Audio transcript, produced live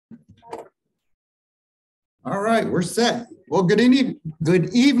All right, we're set. Well, good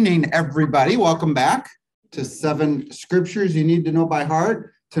evening, everybody. Welcome back to 7 scriptures you need to know by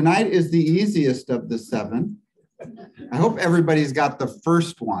heart. Tonight is the easiest of the 7. I hope everybody's got the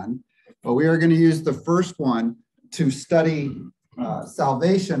first one, but we are going to use the first one to study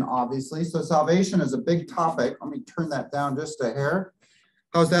salvation, obviously. So salvation is a big topic. Let me turn that down just a hair.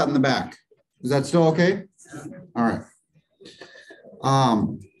 How's that in the back? Is that still okay? All right.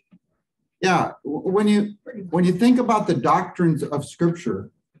 Yeah, when you think about the doctrines of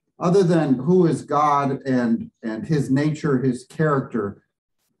Scripture, other than who is God and his nature, his character,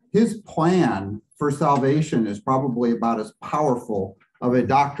 his plan for salvation is probably about as powerful of a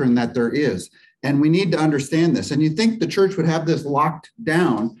doctrine that there is. And we need to understand this. And you think the church would have this locked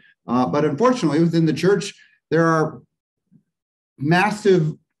down, but unfortunately within the church, there are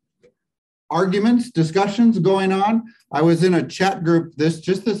massive arguments, discussions going on. I was in a chat group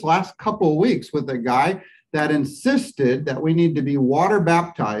this last couple of weeks with a guy that insisted that we need to be water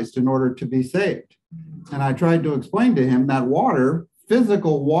baptized in order to be saved. And I tried to explain to him that water,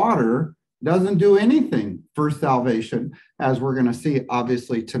 physical water, doesn't do anything for salvation, as we're going to see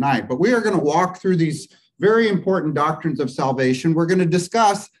obviously tonight. But we are going to walk through these very important doctrines of salvation. We're going to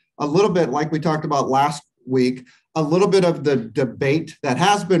discuss a little bit, like we talked about last week, a little bit of the debate that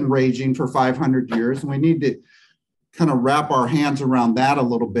has been raging for 500 years. And we need to kind of wrap our hands around that a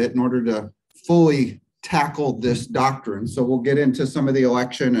little bit in order to fully tackle this doctrine. So we'll get into some of the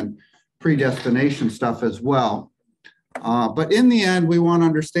election and predestination stuff as well. But in the end, we want to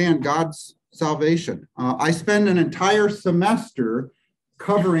understand God's salvation. I spend an entire semester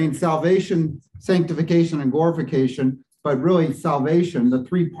covering salvation, sanctification, and glorification, but really salvation, the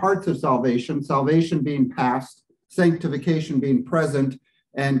 3 parts of salvation, salvation being past, sanctification being present,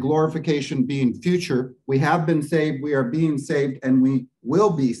 and glorification being future. We have been saved, we are being saved, and we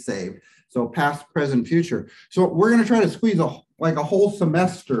will be saved. So past, present, future. So we're going to try to squeeze a whole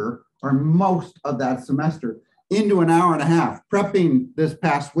semester, or most of that semester, into an hour and a half. Prepping this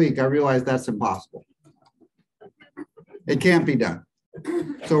past week, I realized that's impossible. It can't be done.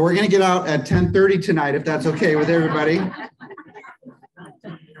 So we're going to get out at 10:30 tonight, if that's okay with everybody.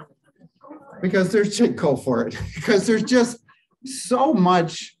 Because go for it. Because there's just so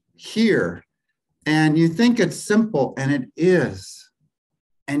much here. And you think it's simple, and it is.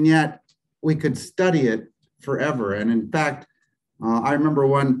 And yet we could study it forever. And in fact, I remember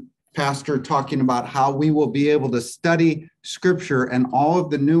one pastor talking about how we will be able to study Scripture and all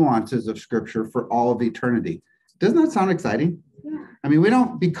of the nuances of Scripture for all of eternity. Doesn't that sound exciting? Yeah. I mean, we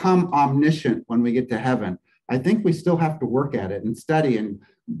don't become omniscient when we get to heaven. I think we still have to work at it and study and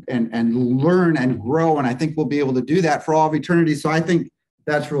learn and grow. And I think we'll be able to do that for all of eternity. So I think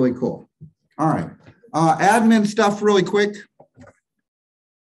that's really cool. All right. Admin stuff really quick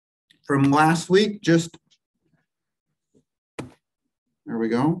from last week. Just, there we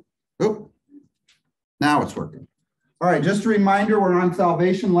go. Oh, now it's working. All right. Just a reminder, we're on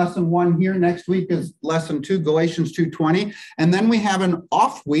salvation, lesson 1 here. Next week is lesson 2, Galatians 2:20. And then we have an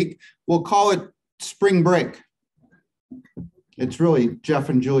off week. We'll call it spring break. It's really Jeff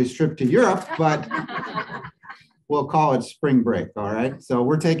and Julie's trip to Europe, but we'll call it spring break, all right? So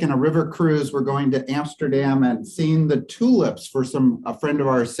we're taking a river cruise. We're going to Amsterdam and seeing the tulips for a friend of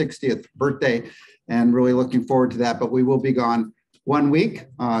ours' 60th birthday, and really looking forward to that. But we will be gone 1 week,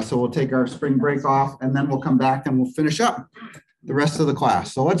 so we'll take our spring break off, and then we'll come back and we'll finish up the rest of the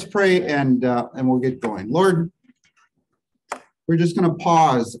class. So let's pray, and we'll get going. Lord, we're just going to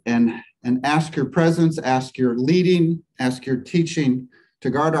pause and ask your presence, ask your leading, ask your teaching to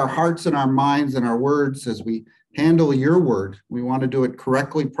guard our hearts and our minds and our words as we handle your word. We want to do it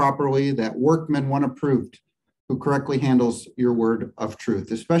correctly, properly, that workman one approved who correctly handles your word of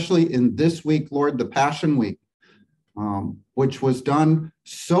truth, especially in this week, Lord, the Passion Week, which was done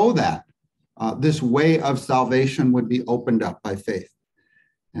so that this way of salvation would be opened up by faith.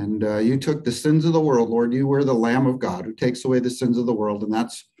 And you took the sins of the world, Lord. You were the Lamb of God who takes away the sins of the world, and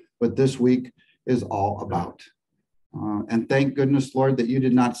that's what this week is all about. And thank goodness, Lord, that you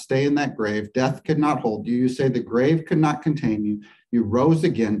did not stay in that grave. Death could not hold you. You say the grave could not contain you. You rose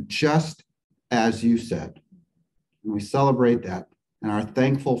again, just as you said. And we celebrate that and are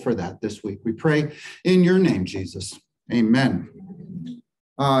thankful for that this week. We pray in your name, Jesus. Amen.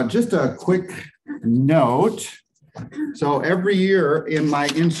 Just a quick note. So every year in my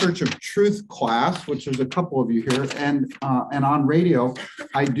In Search of Truth class, which there's a couple of you here, and on radio,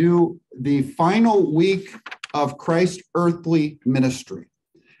 I do the final week of Christ's earthly ministry.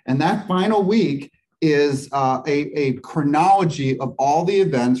 And that final week is a chronology of all the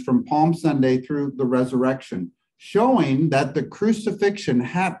events from Palm Sunday through the resurrection, showing that the crucifixion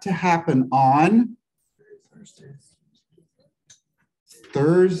had to happen on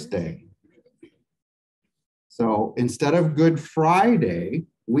Thursday. So instead of Good Friday,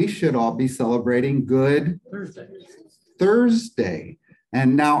 we should all be celebrating Good Thursday.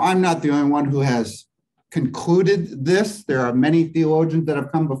 And now I'm not the only one who has concluded this. There are many theologians that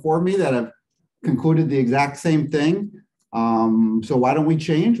have come before me that have concluded the exact same thing. So why don't we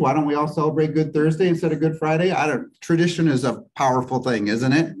change? Why don't we all celebrate Good Thursday instead of Good Friday? Tradition is a powerful thing,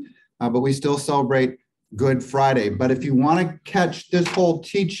 isn't it? But we still celebrate Good Friday. But if you want to catch this whole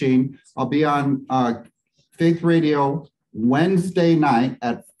teaching, I'll be on Faith Radio Wednesday night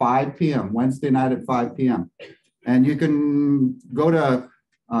at 5 p.m. Wednesday night at 5 p.m. And you can go to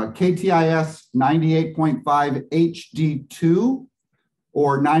KTIS 98.5 HD2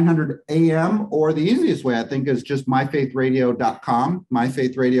 or 900 AM, or the easiest way, I think, is just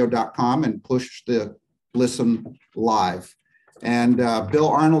myfaithradio.com, and push the listen live. And Bill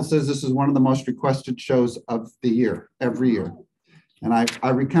Arnold says this is one of the most requested shows of the year, every year. And I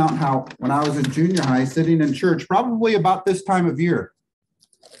recount how when I was in junior high, sitting in church, probably about this time of year,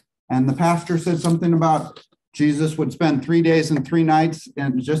 and the pastor said something about Jesus would spend 3 days and 3 nights,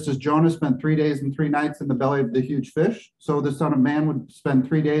 and just as Jonah spent 3 days and 3 nights in the belly of the huge fish, so the Son of Man would spend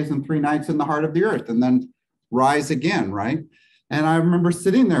 3 days and 3 nights in the heart of the earth and then rise again, right? And I remember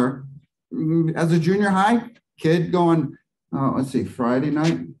sitting there as a junior high kid going, let's see, Friday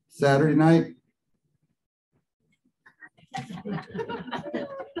night, Saturday night.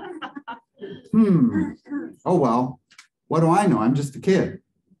 Oh, well, what do I know? I'm just a kid.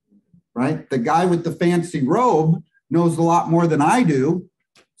 Right? The guy with the fancy robe knows a lot more than I do,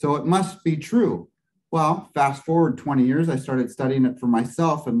 so it must be true. Well, fast forward 20 years, I started studying it for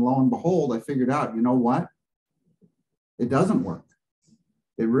myself, and lo and behold, I figured out, you know what? It doesn't work.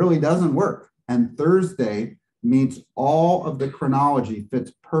 It really doesn't work. And Thursday meets all of the chronology,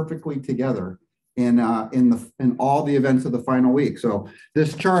 fits perfectly together in all the events of the final week. So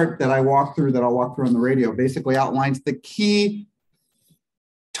this chart that I'll walk through on the radio, basically outlines the key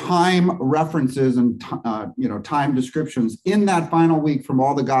time references and time descriptions in that final week from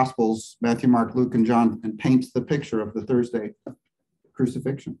all the Gospels, Matthew, Mark, Luke, and John, and paints the picture of the Thursday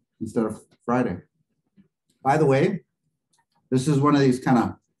crucifixion instead of Friday. By the way, this is one of these kind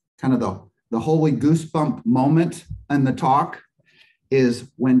of the holy goosebump moment in the talk,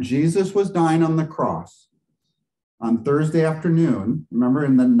 is when Jesus was dying on the cross on Thursday afternoon, remember,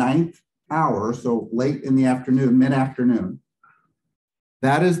 in the 9th hour, so late in the afternoon, mid-afternoon.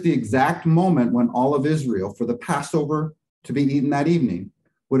 That is the exact moment when all of Israel, for the Passover to be eaten that evening,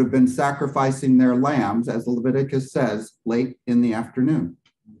 would have been sacrificing their lambs, as Leviticus says, late in the afternoon.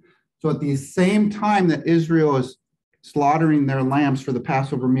 So at the same time that Israel is slaughtering their lambs for the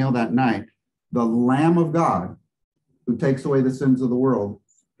Passover meal that night, the Lamb of God, who takes away the sins of the world,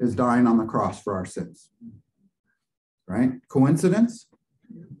 is dying on the cross for our sins. Right? Coincidence?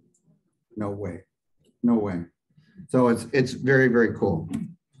 No way. No way. So it's very, very cool.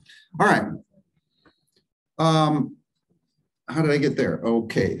 All right. How did I get there?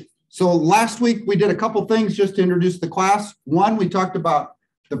 Okay. So last week we did a couple things just to introduce the class. One, we talked about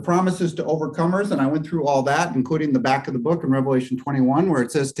the promises to overcomers, and I went through all that, including the back of the book in Revelation 21, where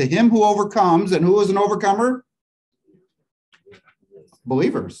it says, to him who overcomes, and who is an overcomer?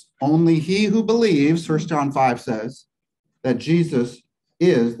 Believers. Only he who believes, 1 John 5 says, that Jesus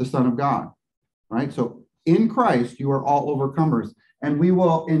is the Son of God, right? So in Christ, you are all overcomers, and we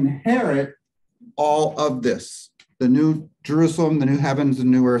will inherit all of this, the new Jerusalem, the new heavens, the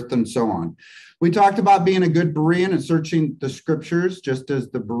new earth, and so on. We talked about being a good Berean and searching the scriptures, just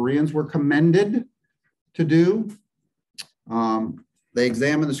as the Bereans were commended to do. They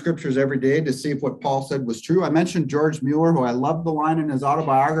examine the scriptures every day to see if what Paul said was true. I mentioned George Mueller, who I love the line in his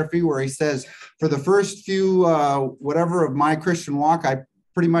autobiography where he says, for the first few, whatever of my Christian walk, I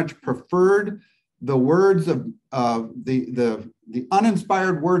pretty much preferred the words of the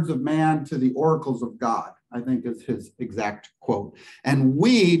uninspired words of man to the oracles of God, I think is his exact quote. And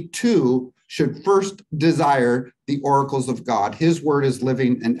we too should first desire the oracles of God. His word is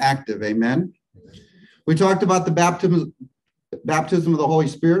living and active. Amen. We talked about the baptism of the Holy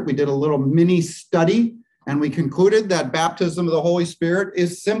Spirit. We did a little mini study, and we concluded that baptism of the Holy Spirit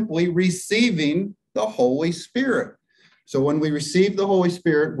is simply receiving the Holy Spirit. So when we receive the Holy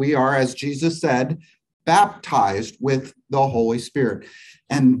Spirit, we are, as Jesus said, baptized with the Holy Spirit.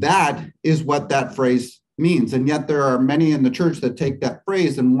 And that is what that phrase means. And yet there are many in the church that take that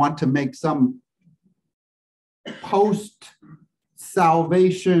phrase and want to make some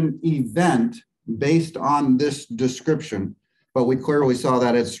post-salvation event based on this description. But we clearly saw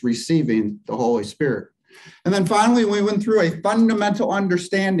that it's receiving the Holy Spirit. And then finally, we went through a fundamental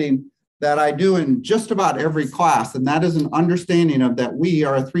understanding that I do in just about every class, and that is an understanding of that we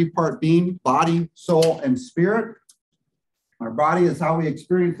are a three-part being: body, soul, and spirit. Our body is how we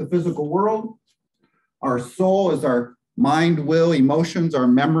experience the physical world. Our soul is our mind, will, emotions, our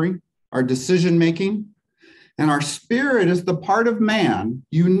memory, our decision-making. And our spirit is the part of man,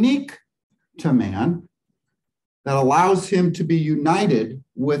 unique to man, that allows him to be united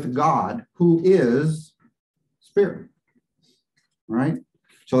with God, who is spirit, right?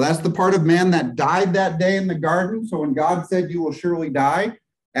 So that's the part of man that died that day in the garden. So when God said, "You will surely die,"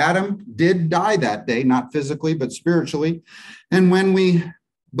 Adam did die that day, not physically, but spiritually. And when we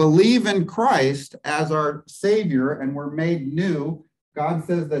believe in Christ as our Savior and we're made new, God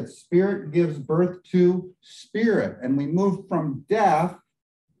says that spirit gives birth to spirit, and we move from death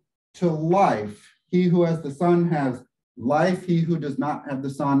to life. He who has the Son has life. He who does not have the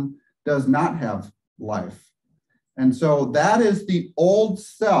Son does not have life. And so that is the old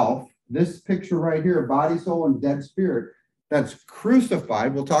self, this picture right here, body, soul, and dead spirit, that's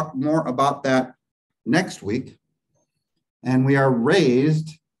crucified. We'll talk more about that next week. And we are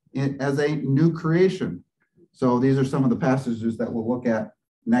raised as a new creation. So these are some of the passages that we'll look at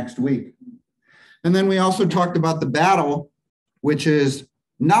next week. And then we also talked about the battle, which is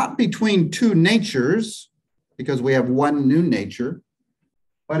not between two natures, because we have one new nature,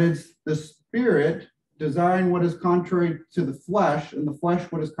 but it's the spirit desiring what is contrary to the flesh, and the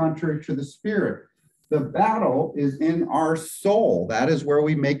flesh what is contrary to the spirit. The battle is in our soul. That is where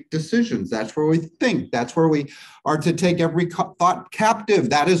we make decisions. That's where we think. That's where we are to take every thought captive.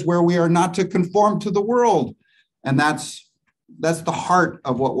 That is where we are not to conform to the world. And that's the heart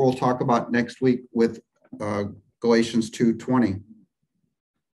of what we'll talk about next week with Galatians 2:20.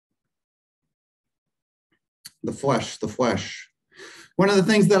 The flesh. One of the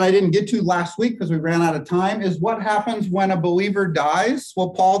things that I didn't get to last week because we ran out of time is what happens when a believer dies. Well,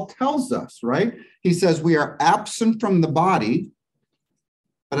 Paul tells us, right? He says we are absent from the body,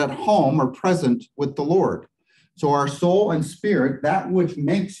 but at home or present with the Lord. So our soul and spirit, that which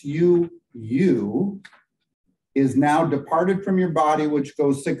makes you, is now departed from your body, which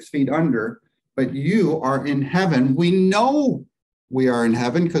goes 6 feet under, but you are in heaven. We know we are in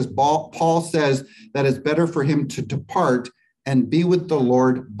heaven because Paul says that it's better for him to depart and be with the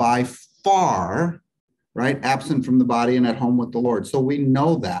Lord by far, right? Absent from the body and at home with the Lord. So we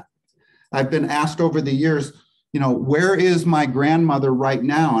know that. I've been asked over the years, where is my grandmother right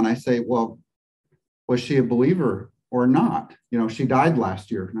now? And I say, well, was she a believer or not? She died last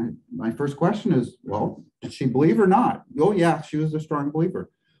year. And my first question is, well, did she believe or not? Oh, yeah, she was a strong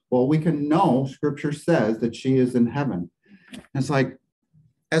believer. Well, we can know Scripture says that she is in heaven. And it's like,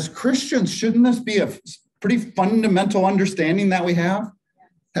 as Christians, shouldn't this be a pretty fundamental understanding that we have?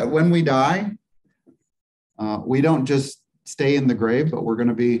 That when we die, we don't just stay in the grave, but we're going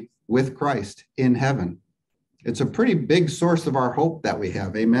to be with Christ in heaven. It's a pretty big source of our hope that we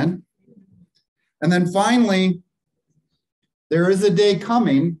have. Amen. And then finally, there is a day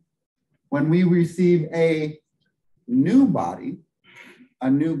coming when we receive a new body,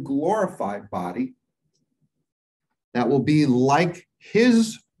 a new glorified body that will be like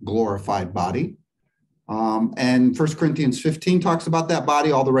his glorified body. And 1 Corinthians 15 talks about that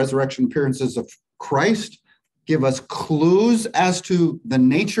body. All the resurrection appearances of Christ give us clues as to the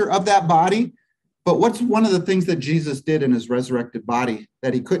nature of that body. But what's one of the things that Jesus did in his resurrected body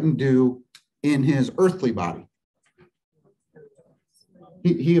that he couldn't do in his earthly body?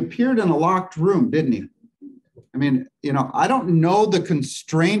 He appeared in a locked room, didn't he? I mean, I don't know the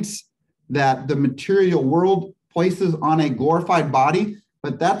constraints that the material world places on a glorified body,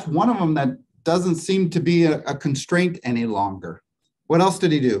 but that's one of them that doesn't seem to be a constraint any longer. What else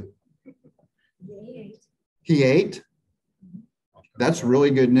did he do? He ate. That's really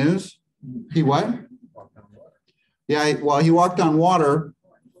good news. He what? Yeah, well, he walked on water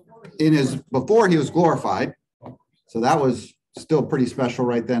before he was glorified. So that was still pretty special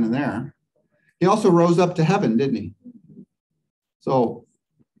right then and there. He also rose up to heaven, didn't he? So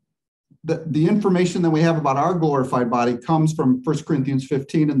the information that we have about our glorified body comes from 1 Corinthians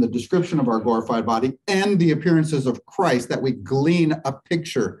 15 and the description of our glorified body and the appearances of Christ, that we glean a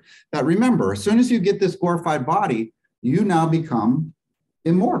picture that, remember, as soon as you get this glorified body, you now become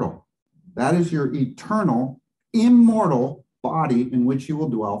immortal. That is your eternal, immortal body in which you will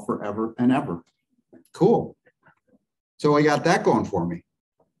dwell forever and ever. Cool. So I got that going for me.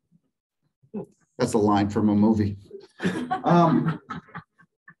 That's a line from a movie.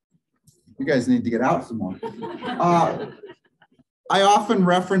 You guys need to get out some more. I often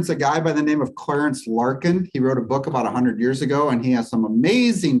reference a guy by the name of Clarence Larkin. He wrote a book about 100 years ago, and he has some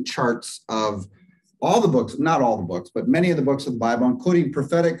amazing charts of all the books, not all the books, but many of the books of the Bible, including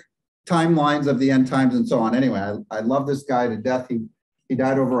prophetic timelines of the end times and so on. Anyway, I love this guy to death. He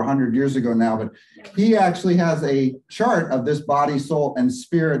died over 100 years ago now, but he actually has a chart of this body, soul, and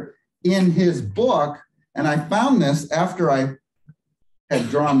spirit in his book. And I found this after I had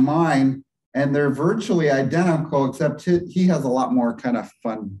drawn mine, and they're virtually identical, except he has a lot more kind of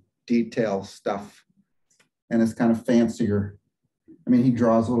fun detail stuff, and it's kind of fancier. I mean, he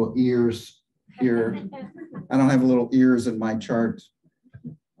draws little ears here. I don't have little ears in my chart.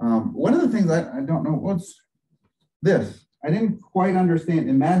 One of the things I don't know, what's this? I didn't quite understand.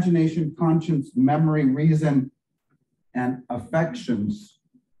 Imagination, conscience, memory, reason, and affections.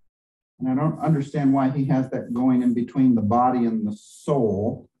 And I don't understand why he has that going in between the body and the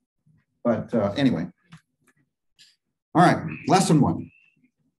soul. But anyway. All right, lesson 1.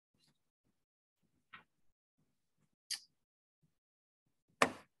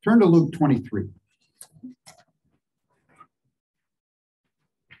 Turn to Luke 23.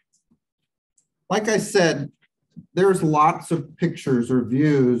 Like I said, there's lots of pictures or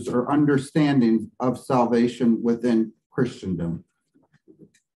views or understanding of salvation within Christendom.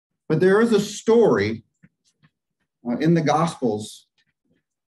 But there is a story in the Gospels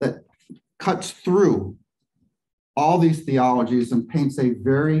that cuts through all these theologies and paints a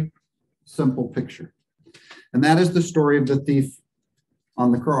very simple picture. And that is the story of the thief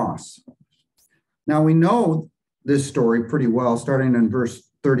on the cross. Now we know this story pretty well, starting in verse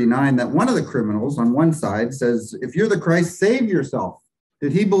 39, that one of the criminals on one side says, "If you're the Christ, save yourself."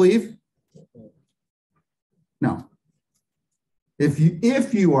 Did he believe? No. If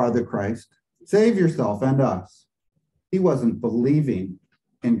you are the Christ, save yourself and us. He wasn't believing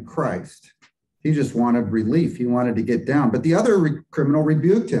in Christ. He just wanted relief. He wanted to get down. But the other criminal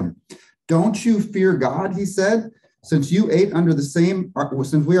rebuked him. "Don't you fear God," he said, since we are under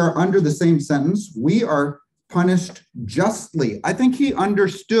the same sentence, we are punished justly." I think he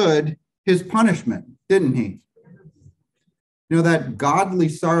understood his punishment, didn't he? You know, that godly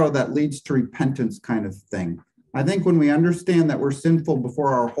sorrow that leads to repentance kind of thing. I think when we understand that we're sinful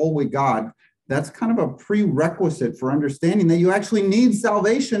before our holy God, that's kind of a prerequisite for understanding that you actually need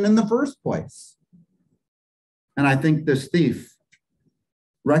salvation in the first place. And I think this thief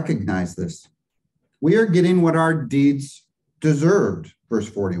recognized this. We are getting what our deeds deserved, verse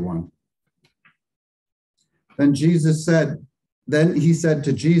 41. Then he said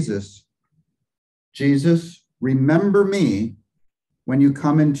to Jesus, "Jesus, remember me when you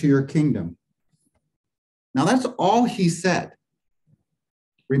come into your kingdom." Now that's all he said.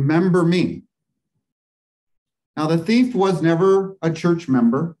 Remember me. Now the thief was never a church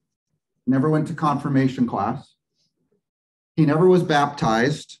member, never went to confirmation class. He never was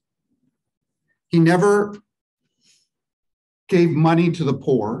baptized. He never gave money to the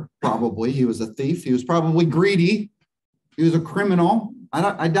poor, probably. He was a thief. He was probably greedy. He was a criminal.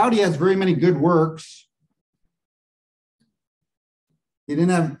 I doubt he has very many good works. He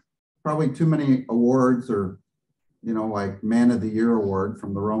didn't have probably too many awards or, like Man of the Year award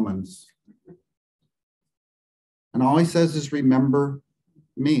from the Romans. And all he says is, "Remember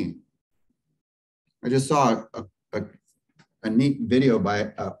me." I just saw a neat video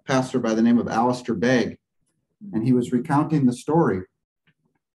by a pastor by the name of Alistair Begg, and he was recounting the story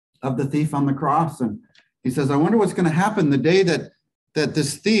of the thief on the cross. And he says, "I wonder what's going to happen the day that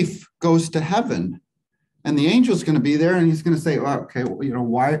this thief goes to heaven, and the angel's going to be there, and he's going to say, well, okay, well,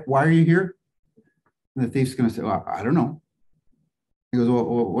 why are you here?" And the thief's going to say, "Well, I don't know." He goes,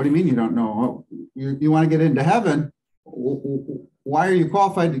 "Well, what do you mean you don't know? Well, you want to get into heaven? Why are you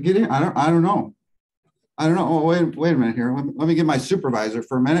qualified to get in?" I don't know. I don't know. Oh, wait a minute here. Let me get my supervisor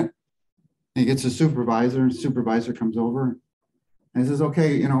for a minute. He gets a supervisor, and the supervisor comes over and he says,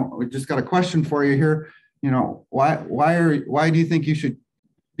 "Okay, we just got a question for you here. Why do you think you should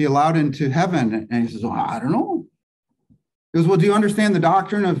be allowed into heaven?" And he says, "Well, I don't know." He goes, "Well, do you understand the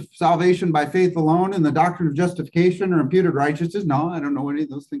doctrine of salvation by faith alone and the doctrine of justification or imputed righteousness?" "No, I don't know what any of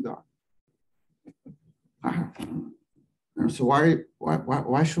those things are." "So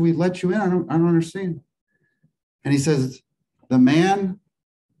why should we let you in? I don't understand." And he says, "The man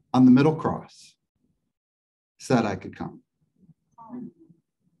on the middle cross said I could come."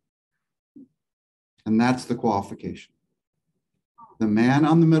 And that's the qualification. The man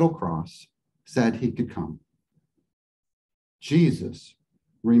on the middle cross said he could come. Jesus,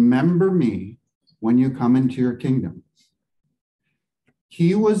 remember me when you come into your kingdom.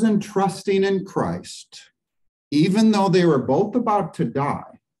 He was entrusting in Christ, even though they were both about to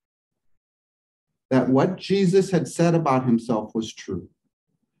die, that what Jesus had said about himself was true,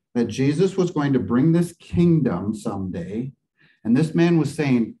 that Jesus was going to bring this kingdom someday. And this man was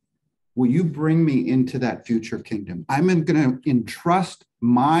saying, will you bring me into that future kingdom? I'm going to entrust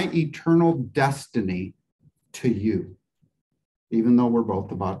my eternal destiny to you, even though we're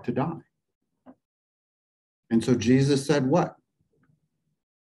both about to die. And so Jesus said what?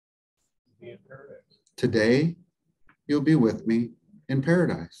 Today, you'll be with me in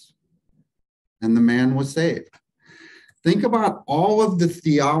paradise. And the man was saved. Think about all of the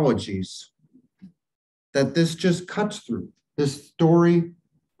theologies that this just cuts through. This story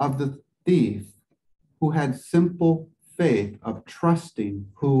of the thief who had simple faith of trusting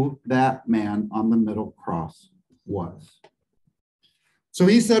who that man on the middle cross was. So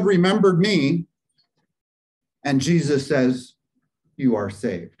he said, remembered me. And Jesus says, you are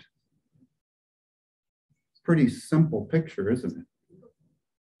saved. Pretty simple picture, isn't it?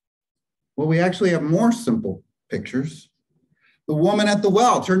 Well, we actually have more simple pictures. The woman at the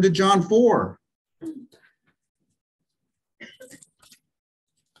well, turn to John 4.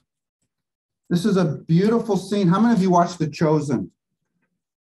 This is a beautiful scene. How many of you watched The Chosen?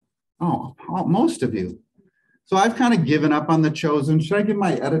 Oh, most of you. So I've kind of given up on The Chosen. Should I give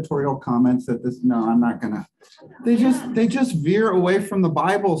my editorial comments at this? No, I'm not gonna. They just veer away from the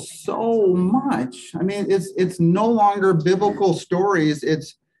Bible so much. I mean, it's no longer biblical stories.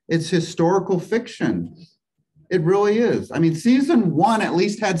 It's historical fiction. It really is. I mean, season 1 at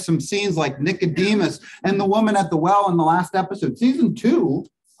least had some scenes like Nicodemus and the woman at the well in the last episode. Season 2,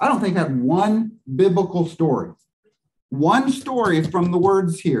 I don't think had one biblical story. One story from the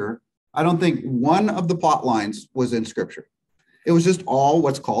words here. I don't think one of the plot lines was in Scripture. It was just all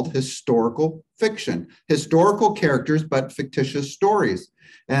what's called historical fiction, historical characters, but fictitious stories.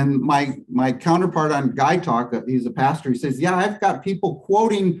 And my counterpart on Guy Talk, he's a pastor, he says, yeah, I've got people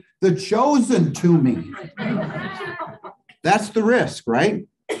quoting The Chosen to me. That's the risk, right?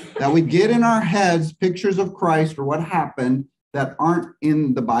 That we get in our heads pictures of Christ or what happened that aren't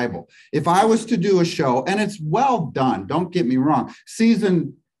in the Bible. If I was to do a show, and it's well done, don't get me wrong,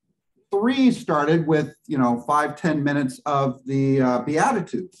 season 3 started with, 5-10 minutes of the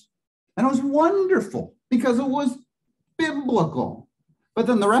Beatitudes. And it was wonderful because it was biblical. But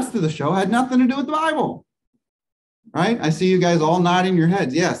then the rest of the show had nothing to do with the Bible. Right? I see you guys all nodding your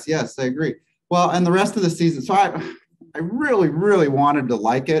heads. Yes, I agree. Well, and the rest of the season. So I really, really wanted to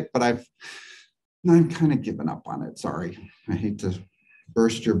like it, but I'm kind of given up on it. Sorry. I hate to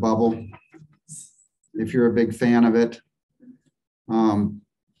burst your bubble. If you're a big fan of it.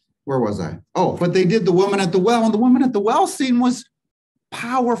 Where was I? Oh, but they did the woman at the well, and the woman at the well scene was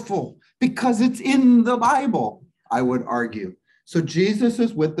powerful because it's in the Bible, I would argue. So Jesus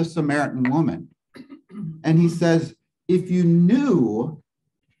is with the Samaritan woman, and he says, if you knew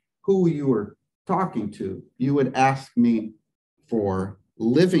who you were talking to, you would ask me for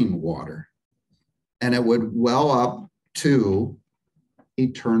living water, and it would well up to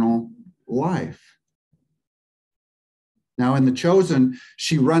eternal life. Now, in The Chosen,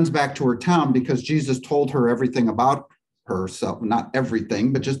 she runs back to her town because Jesus told her everything about herself. Not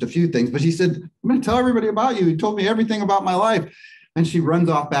everything, but just a few things. But she said, I'm going to tell everybody about you. He told me everything about my life. And she runs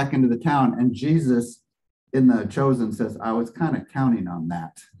off back into the town. And Jesus in The Chosen says, I was kind of counting on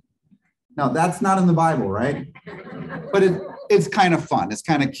that. Now, that's not in the Bible, right? But it's kind of fun. It's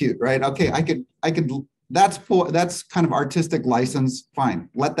kind of cute, right? Okay, I could. That's kind of artistic license. Fine,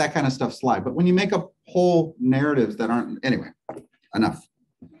 let that kind of stuff slide. But when you make up whole narratives that aren't, anyway, enough.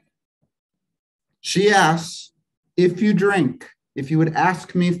 She asks, if you would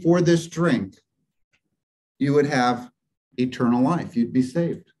ask me for this drink, you would have eternal life. You'd be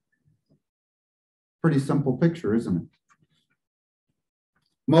saved. Pretty simple picture, isn't it?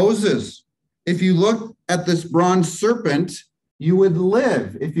 Moses, if you look at this bronze serpent, you would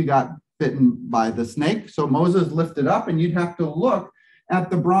live if you got bitten by the snake. So Moses lifted up, and you'd have to look at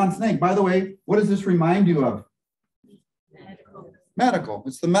the bronze snake. By the way, what does this remind you of? Medical.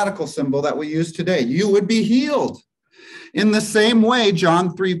 It's the medical symbol that we use today. You would be healed. In the same way,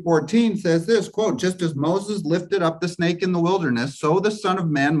 John 3:14 says this, quote, just as Moses lifted up the snake in the wilderness, so the Son of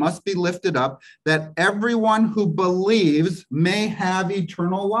Man must be lifted up, that everyone who believes may have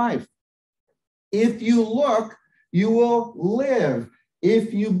eternal life. If you look, you will live.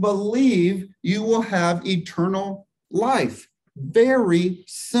 If you believe, you will have eternal life. Very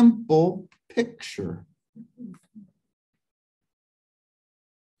simple picture.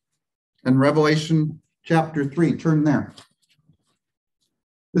 And Revelation chapter 3, turn there.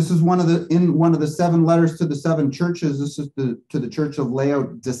 This is in one of the 7 letters to the 7 churches. This is to the church of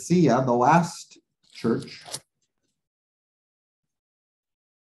Laodicea, the last church.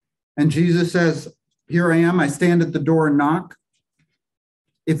 And Jesus says, here I am, I stand at the door and knock.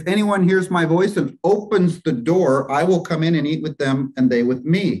 If anyone hears my voice and opens the door, I will come in and eat with them and they with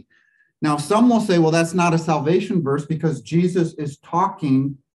me. Now, some will say, well, that's not a salvation verse because Jesus is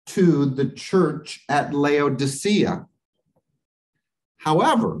talking to the church at Laodicea.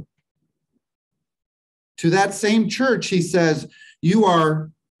 However, to that same church, he says, you are,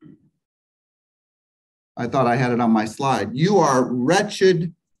 I thought I had it on my slide, you are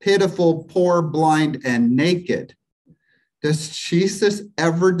wretched, pitiful, poor, blind, and naked. Does Jesus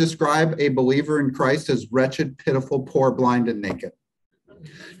ever describe a believer in Christ as wretched, pitiful, poor, blind, and naked?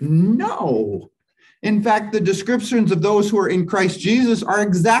 No. In fact, the descriptions of those who are in Christ Jesus are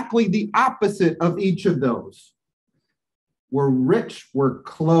exactly the opposite of each of those. We're rich, we're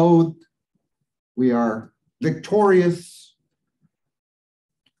clothed, we are victorious.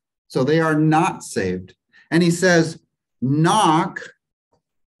 So they are not saved. And he says, he knocks,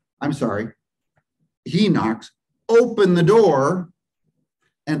 open the door,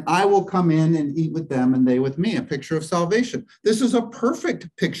 and I will come in and eat with them and they with me, a picture of salvation. This is a perfect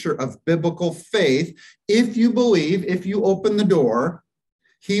picture of biblical faith. If you believe, if you open the door,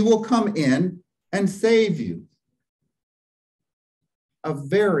 he will come in and save you. A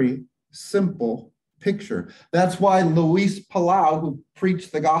very simple picture. That's why Luis Palau, who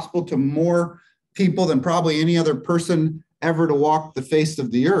preached the gospel to more people than probably any other person ever to walk the face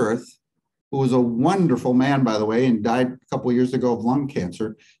of the earth, who was a wonderful man, by the way, and died a couple of years ago of lung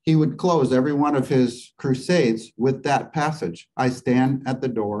cancer, he would close every one of his crusades with that passage. I stand at the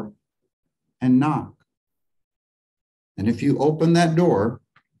door and knock. And if you open that door,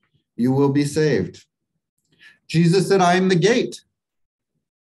 you will be saved. Jesus said, I am the gate.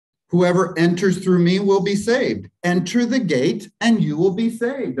 Whoever enters through me will be saved. Enter the gate and you will be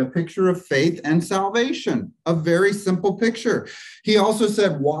saved. A picture of faith and salvation. A very simple picture. He also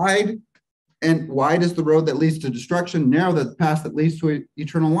said, wide is the road that leads to destruction, narrow the path that leads to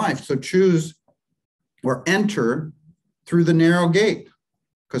eternal life. So choose or enter through the narrow gate,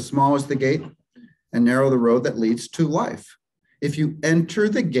 because small is the gate and narrow the road that leads to life. If you enter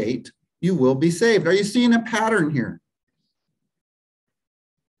the gate, you will be saved. Are you seeing a pattern here?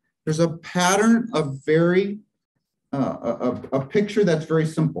 There's a pattern of a picture that's very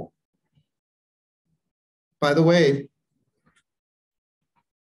simple. By the way,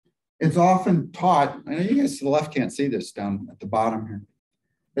 it's often taught, I know you guys to the left can't see this down at the bottom here.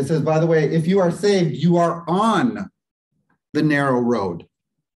 It says, by the way, if you are saved, you are on the narrow road.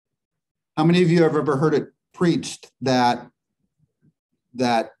 How many of you have ever heard it preached that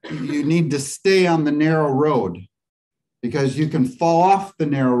you need to stay on the narrow road because you can fall off the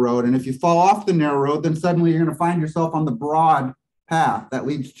narrow road? And if you fall off the narrow road, then suddenly you're going to find yourself on the broad path that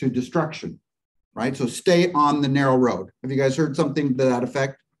leads to destruction, right? So stay on the narrow road. Have you guys heard something to that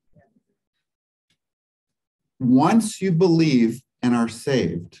effect? Once you believe and are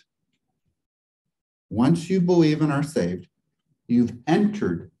saved, you've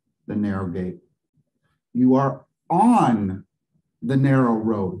entered the narrow gate. You are on the narrow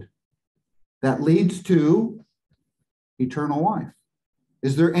road that leads to eternal life.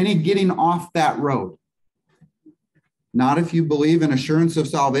 Is there any getting off that road? Not if you believe in assurance of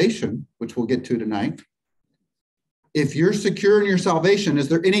salvation, which we'll get to tonight. If you're secure in your salvation, is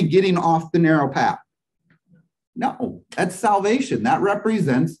there any getting off the narrow path? No, that's salvation. That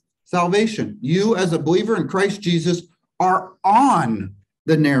represents salvation. You, as a believer in Christ Jesus, are on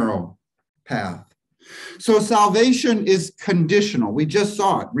the narrow path. So salvation is conditional. We just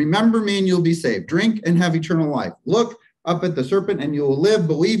saw it. Remember me and you'll be saved. Drink and have eternal life. Look up at the serpent and you will live.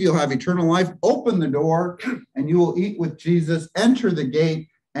 Believe you'll have eternal life. Open the door and you will eat with Jesus. Enter the gate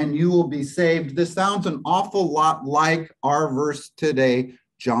and you will be saved. This sounds an awful lot like our verse today,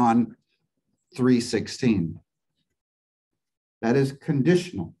 John 3:16. That is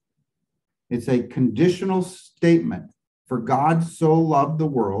conditional. It's a conditional statement. For God so loved the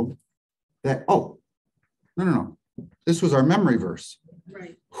world that, no. This was our memory verse.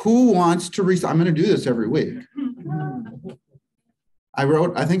 Right. Who wants to receive? I'm going to do this every week.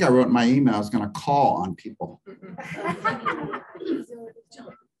 I think I wrote in my email, I was going to call on people.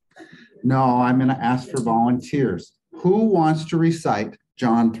 No, I'm going to ask for volunteers. Who wants to recite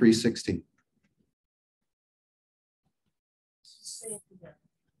John 3:16?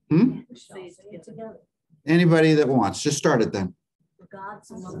 Anybody that wants, just start it then. God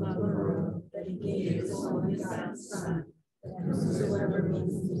so loved the world that he gave his only begotten Son, that whosoever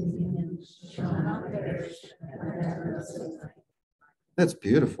believes in him shall not perish, but have everlasting life. That's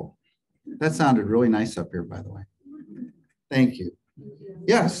beautiful. That sounded really nice up here, by the way. Thank you.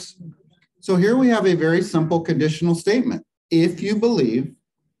 Yes. So here we have a very simple conditional statement. If you believe,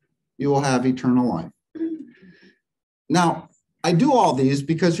 you will have eternal life. Now, I do all these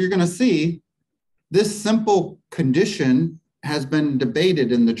because you're going to see this simple condition has been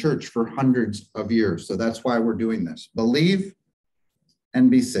debated in the church for hundreds of years. So that's why we're doing this. Believe and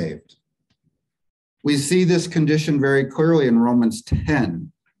be saved. We see this condition very clearly in Romans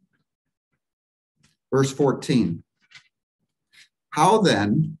 10, verse 14. How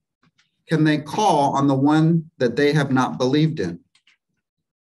then can they call on the one that they have not believed in?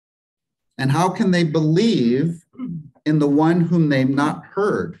 And how can they believe in the one whom they've not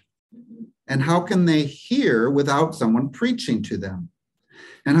heard? And how can they hear without someone preaching to them?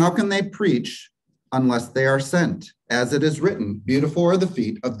 And how can they preach unless they are sent? As it is written, beautiful are the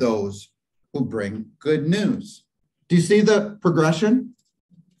feet of those who bring good news. Do you see the progression?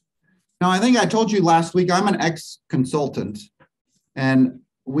 Now, I think I told you last week, I'm an ex-consultant, and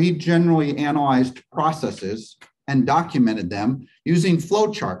we generally analyzed processes and documented them using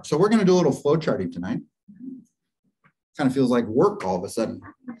flow charts. So we're going to do a little flow charting tonight. Kind of feels like work all of a sudden,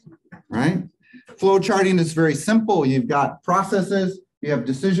 right? Flow charting is very simple. You've got processes, you have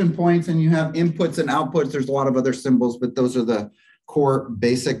decision points, and you have inputs and outputs. There's a lot of other symbols, but those are the core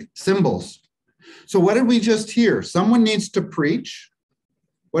basic symbols. So what did we just hear? Someone needs to preach.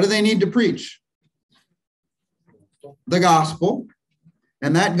 What do they need to preach? The gospel.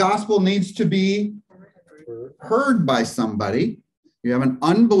 And that gospel needs to be heard by somebody. You have an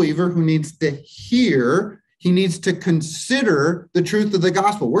unbeliever who needs to hear. He needs to consider the truth of the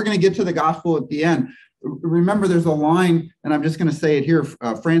gospel. We're going to get to the gospel at the end. Remember, there's a line, and I'm just going to say it here.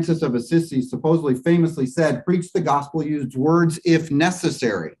 Francis of Assisi supposedly famously said, preach the gospel, use words if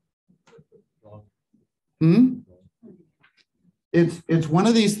necessary. It's one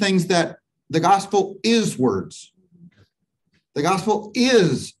of these things that the gospel is words. The gospel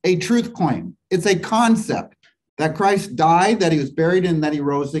is a truth claim. It's a concept that Christ died, that he was buried, and that he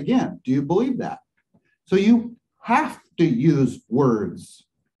rose again. Do you believe that? So you have to use words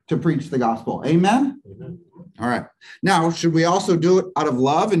to preach the gospel. Amen? Amen. All right. Now, should we also do it out of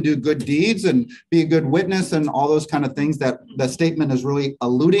love and do good deeds and be a good witness and all those kind of things that the statement is really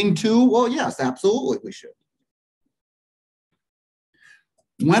alluding to? Well, yes, absolutely we should.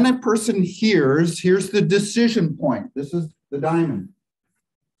 When a person hears, here's the decision point. This is the diamond.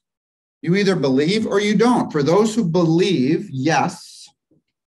 You either believe or you don't. For those who believe, yes,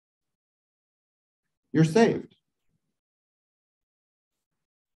 you're saved.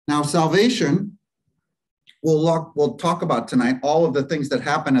 Now, salvation, we'll talk about tonight, all of the things that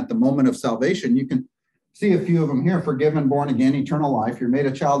happen at the moment of salvation. You can see a few of them here. Forgiven, born again, eternal life. You're made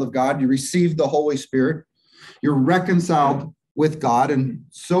a child of God. You receive the Holy Spirit. You're reconciled with God, and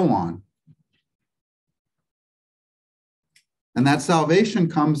so on. And that salvation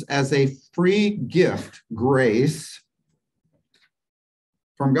comes as a free gift, grace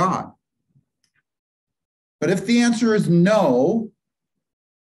from God. But if the answer is no,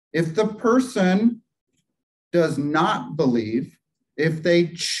 if the person does not believe, if they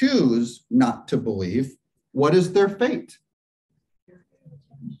choose not to believe, what is their fate?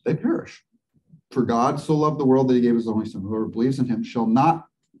 They perish. For God so loved the world that he gave his only son. Whoever believes in him shall not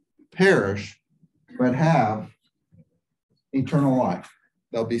perish, but have eternal life.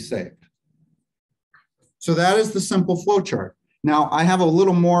 They'll be saved. So that is the simple flow chart. Now, I have a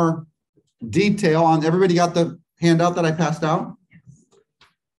little more detail on, everybody got the handout that I passed out?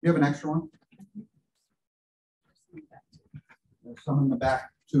 You have an extra one? There's some in the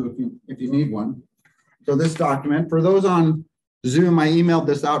back too, if you need one. So this document, for those on Zoom, I emailed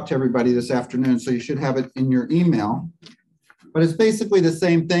this out to everybody this afternoon, so you should have it in your email. But it's basically the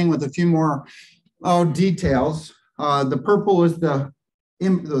same thing with a few more details. The purple is the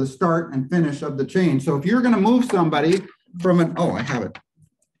start and finish of the chain. So if you're going to move somebody from an, I have it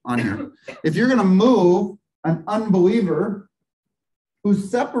on here. If you're going to move an unbeliever who's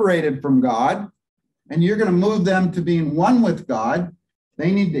separated from God, and you're going to move them to being one with God,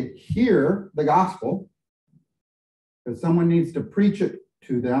 they need to hear the gospel, because someone needs to preach it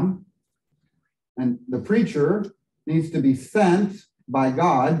to them. And the preacher needs to be sent by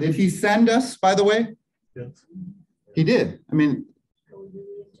God. Did he send us, by the way? Yes. He did. I mean,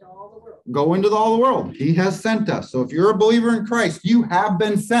 go into all the world. He has sent us. So if you're a believer in Christ, you have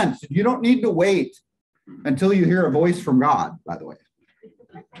been sent. You don't need to wait until you hear a voice from God, by the way.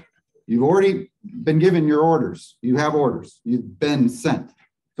 You've already been given your orders. You have orders. You've been sent.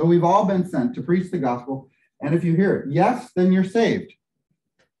 So we've all been sent to preach the gospel. And if you hear it, yes, then you're saved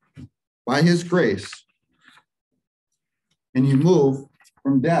by his grace. And you move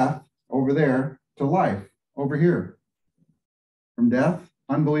from death over there to life over here. From death,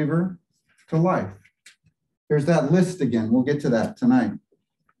 unbeliever, to life. Here's that list again. We'll get to that tonight,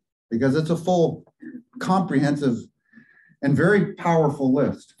 because it's a full, comprehensive, and very powerful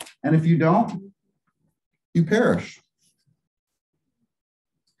list. And if you don't, you perish.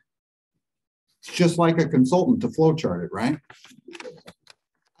 just like a consultant to flowchart it, right?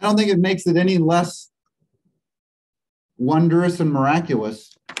 I don't think it makes it any less wondrous and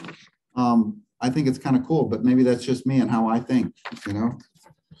miraculous. I think it's kind of cool, but maybe that's just me and how I think, you know?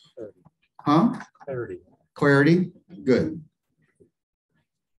 Huh? Clarity. Clarity? Good.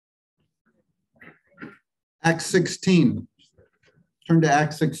 Acts 16. Turn to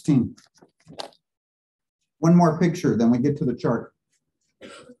Acts 16. One more picture, then we get to the chart.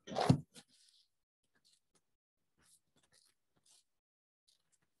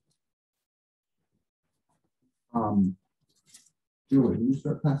 Julie, can you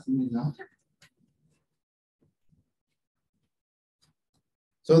start passing these out?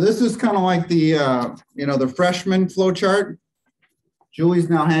 So this is kind of like the, the freshman flow chart. Julie's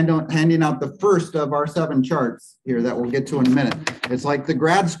now handing out the first of our 7 charts here that we'll get to in a minute. It's like the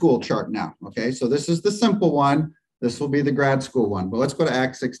grad school chart now, okay? So this is the simple one. This will be the grad school one. But let's go to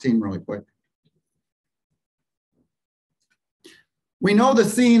Acts 16 really quick. We know the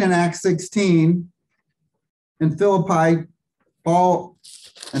scene in Acts 16. In Philippi, Paul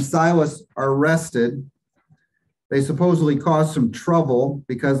and Silas are arrested. They supposedly caused some trouble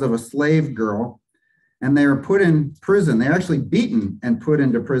because of a slave girl, and they were put in prison. They're actually beaten and put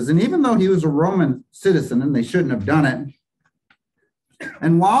into prison, even though he was a Roman citizen and they shouldn't have done it.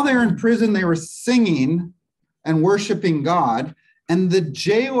 And while they were in prison, they were singing and worshiping God, and the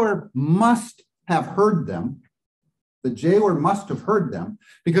jailer must have heard them. The jailer must have heard them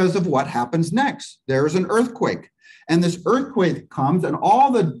because of what happens next. There's an earthquake, and this earthquake comes, and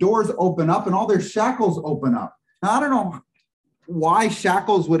all the doors open up, and all their shackles open up. Now, I don't know why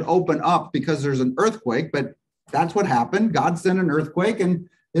shackles would open up because there's an earthquake, but that's what happened. God sent an earthquake, and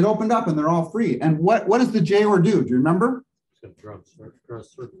it opened up, and they're all free. And what does the jailer do? Do you remember?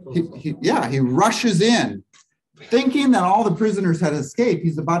 He rushes in, thinking that all the prisoners had escaped.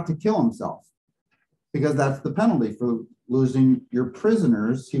 He's about to kill himself, because that's the penalty for losing your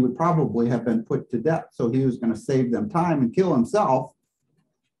prisoners. He would probably have been put to death. So he was going to save them time and kill himself.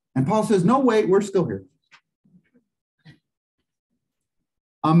 And Paul says, no, wait, we're still here.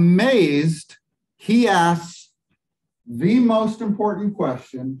 Amazed, he asks the most important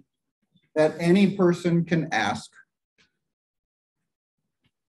question that any person can ask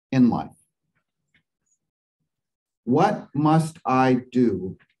in life. What must I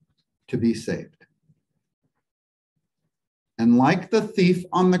do to be saved? And like the thief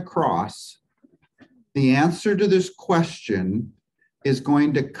on the cross, the answer to this question is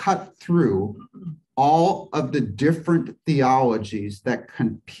going to cut through all of the different theologies that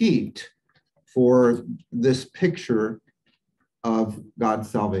compete for this picture of God's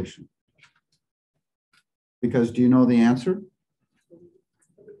salvation. Because do you know the answer?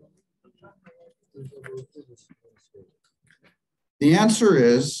 The answer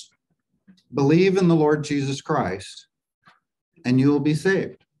is believe in the Lord Jesus Christ and you will be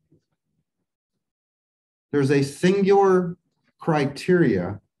saved. There's a singular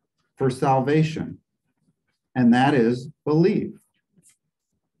criteria for salvation, and that is believe.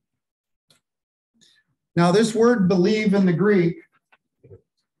 Now, this word believe in the Greek,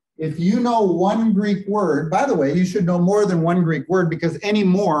 if you know one Greek word, by the way, you should know more than one Greek word, because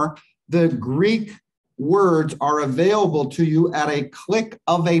anymore, the Greek words are available to you at a click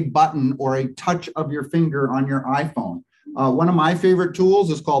of a button or a touch of your finger on your iPhone. One of my favorite tools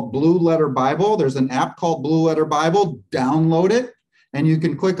is called Blue Letter Bible. There's an app called Blue Letter Bible. Download it, and you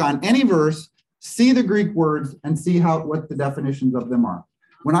can click on any verse, see the Greek words, and see what the definitions of them are.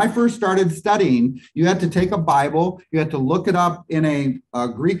 When I first started studying, you had to take a Bible, you had to look it up in a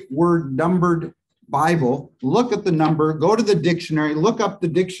Greek word numbered Bible, look at the number, go to the dictionary, look up the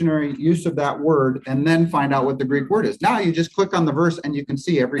dictionary use of that word, and then find out what the Greek word is. Now you just click on the verse and you can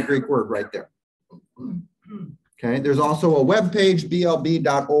see every Greek word right there. Okay, there's also a web page,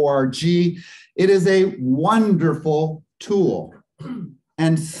 blb.org. It is a wonderful tool.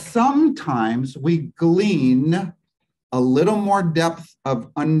 And sometimes we glean a little more depth of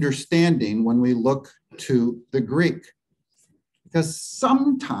understanding when we look to the Greek. Because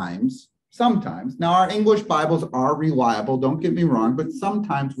sometimes, now our English Bibles are reliable, don't get me wrong, but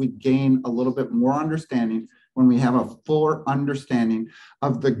sometimes we gain a little bit more understanding when we have a fuller understanding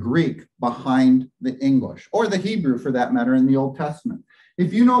of the Greek behind the English, or the Hebrew for that matter in the Old Testament.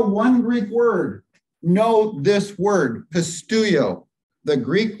 If you know one Greek word, know this word, pisteuo, the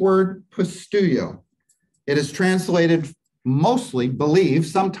Greek word pisteuo. It is translated mostly believe,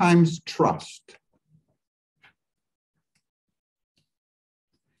 sometimes trust.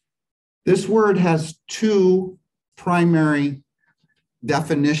 This word has 2 primary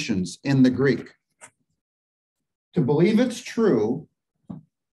definitions in the Greek. To believe it's true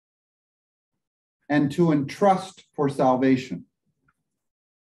and to entrust for salvation.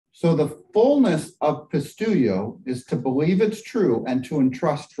 So the fullness of pisteuo is to believe it's true and to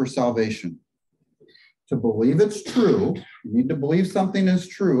entrust for salvation. To believe it's true, you need to believe something is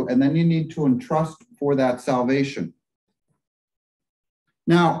true, and then you need to entrust for that salvation.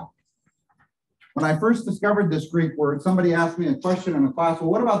 Now, when I first discovered this Greek word, somebody asked me a question in a class,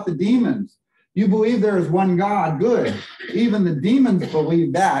 well, what about the demons? You believe there is one God? Good. Even the demons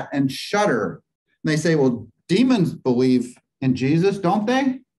believe that and shudder. And they say, well, demons believe in Jesus, don't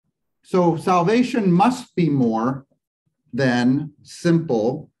they? So salvation must be more than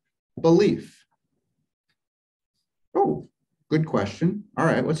simple belief. Oh, good question. All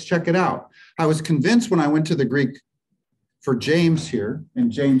right, let's check it out. I was convinced when I went to the Greek for James here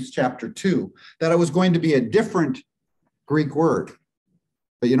in James chapter 2 that it was going to be a different Greek word.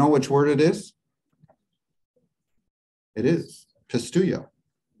 But you know which word it is? It is pisteuo.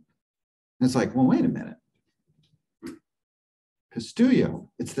 And it's like, well, wait a minute. Pisteuo.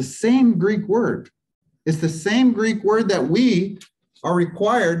 It's the same Greek word. It's the same Greek word that we are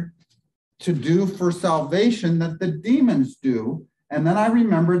required to do for salvation that the demons do. And then I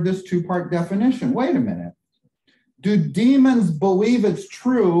remembered this two-part definition. Wait a minute. Do demons believe it's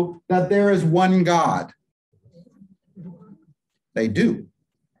true that there is one God? They do.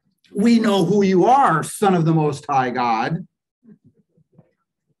 We know who you are, Son of the Most High God.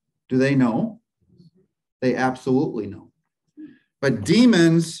 Do they know? They absolutely know. But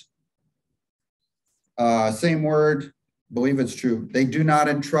demons, same word, believe it's true. They do not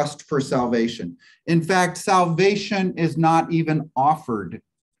entrust for salvation. In fact, salvation is not even offered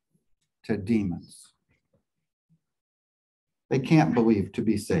to demons. They can't believe to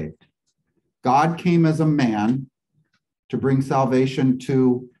be saved. God came as a man to bring salvation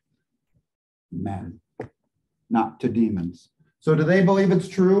to men, not to demons. So do they believe it's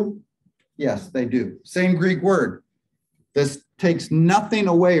true? Yes, they do. Same Greek word. This takes nothing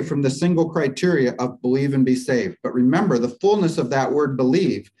away from the single criteria of believe and be saved. But remember, the fullness of that word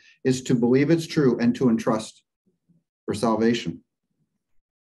believe is to believe it's true and to entrust for salvation.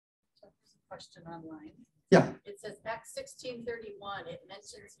 Question online. Yeah. It says Acts 16:31. It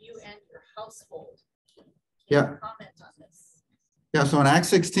mentions you and your household. Can Yeah. you comment on this? Yeah, so in Acts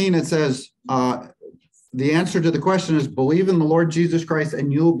 16, it says, the answer to the question is believe in the Lord Jesus Christ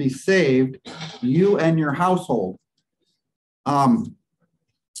and you'll be saved, you and your household.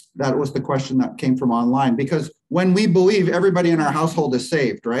 That was the question that came from online, because when we believe, everybody in our household is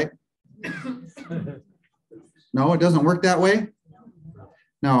saved, right? No, it doesn't work that way.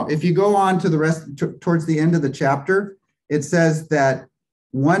 Now, if you go on to the rest, towards the end of the chapter, it says that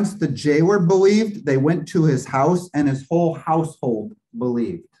once the jailer believed, they went to his house and his whole household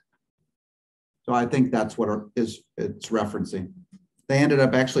believed. So I think that's what it's referencing. They ended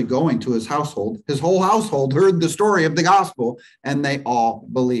up actually going to his household. His whole household heard the story of the gospel and they all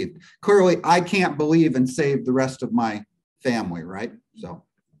believed. Clearly, I can't believe and save the rest of my family, right? So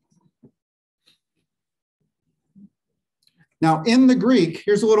now in the Greek,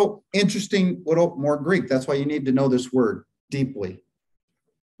 here's a little interesting, little more Greek. That's why you need to know this word deeply.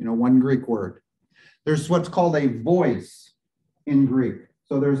 You know, one Greek word. There's what's called a voice in Greek.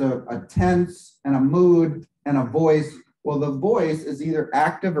 So there's a tense and a mood and a voice. Well, the voice is either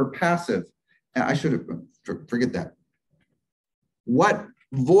active or passive. I should have, forget that. What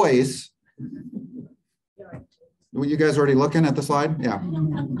voice, were you guys already looking at the slide? Yeah.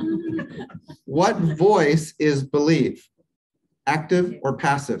 What voice is believe? Active or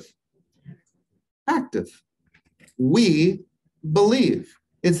passive? Active. We believe.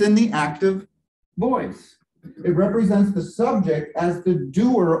 It's in the active voice. It represents the subject as the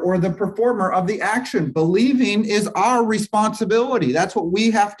doer or the performer of the action. Believing is our responsibility. That's what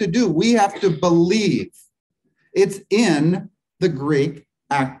we have to do. We have to believe. It's in the Greek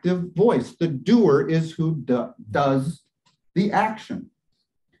active voice. The doer is who does the action.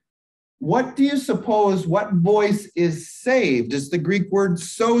 What do you suppose, what voice is saved? Is the Greek word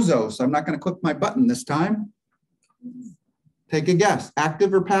sozo. So I'm not going to click my button this time. Take a guess.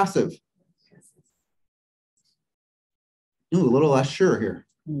 Active or passive? Ooh, a little less sure here.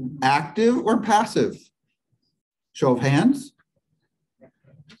 Active or passive? Show of hands.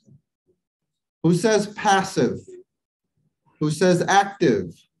 Who says passive? Who says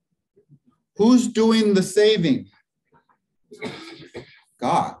active? Who's doing the saving?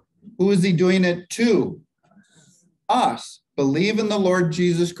 God. Who is he doing it to? Us. Believe in the Lord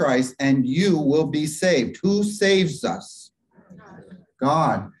Jesus Christ and you will be saved. Who saves us?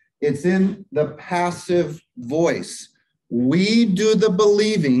 God. It's in the passive voice. We do the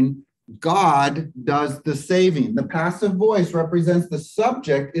believing, God does the saving. The passive voice represents the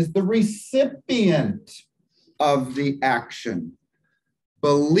subject is the recipient of the action.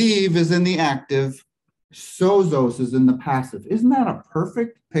 Believe is in the active. Sozos is in the passive. Isn't that a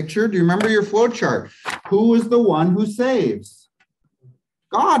perfect picture? Do you remember your flow chart? Who is the one who saves?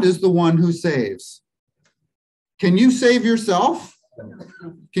 God is the one who saves. Can you save yourself?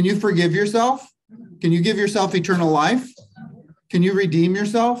 Can you forgive yourself? Can you give yourself eternal life? Can you redeem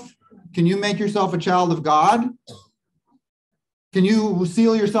yourself? Can you make yourself a child of God? Can you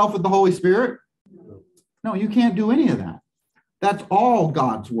seal yourself with the Holy Spirit? No, you can't do any of that. That's all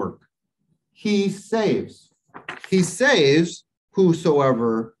God's work. He saves. He saves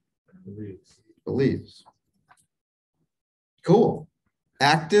whosoever believes. Cool.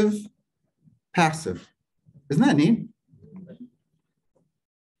 Active, passive. Isn't that neat?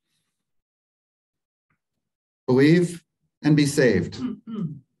 Believe and be saved.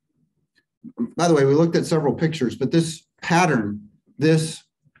 By the way, we looked at several pictures, but this pattern, this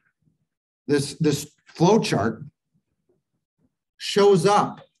flow chart shows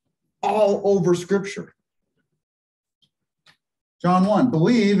up all over Scripture. John 1,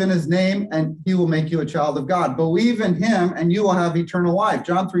 believe in his name and he will make you a child of God. Believe in him and you will have eternal life.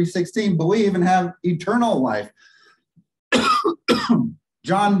 John 3:16, believe and have eternal life.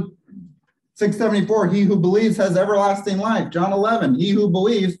 John 6:74, he who believes has everlasting life. John 11, he who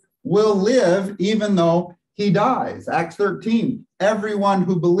believes will live even though he dies. Acts 13, everyone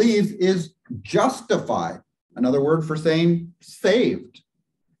who believes is justified. Another word for saying saved.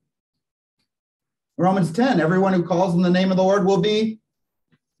 Romans 10, everyone who calls in the name of the Lord will be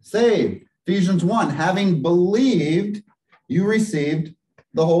saved. Ephesians 1, having believed, you received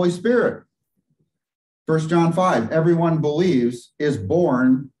the Holy Spirit. 1 John 5, everyone believes is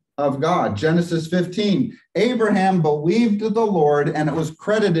born of God. Genesis 15, Abraham believed the Lord and it was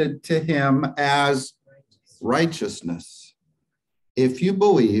credited to him as righteousness. If you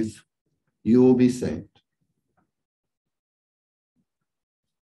believe, you will be saved.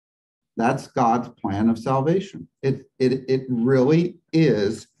 That's God's plan of salvation. It really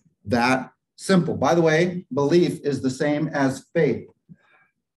is that simple. By the way, belief is the same as faith.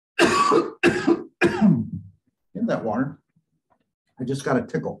 Give that water. I just got a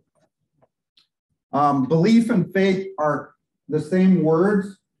tickle. Belief and faith are the same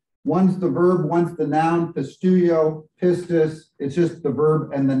words. One's the verb, one's the noun. Pistuio, pistis, it's just the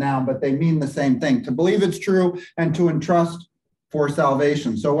verb and the noun, but they mean the same thing. To believe it's true and to entrust for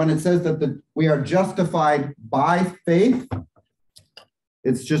salvation. So when it says that we are justified by faith,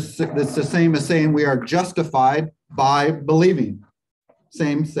 it's the same as saying we are justified by believing.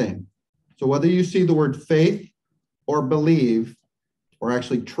 Same. So whether you see the word faith or believe or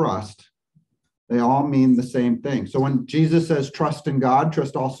actually trust, they all mean the same thing. So when Jesus says trust in God,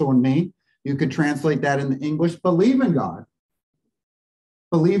 trust also in me, you could translate that in English, believe in God.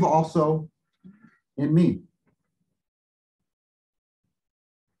 Believe also in me.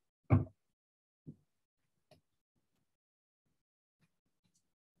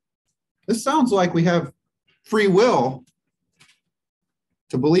 This sounds like we have free will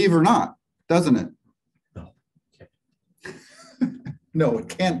to believe or not, doesn't it? No. No, it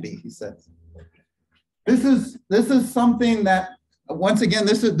can't be, he says. This is something that, once again,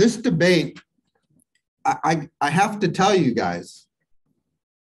 this debate, I have to tell you guys,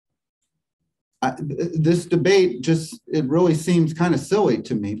 this debate it really seems kind of silly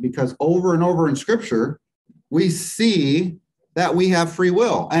to me because over and over in Scripture, we see that we have free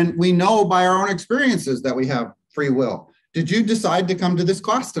will. And we know by our own experiences that we have free will. Did you decide to come to this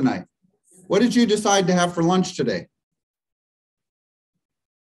class tonight? What did you decide to have for lunch today?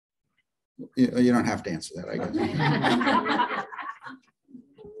 You don't have to answer that, I guess.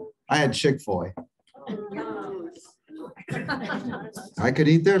 I had Chick-fil-A. I could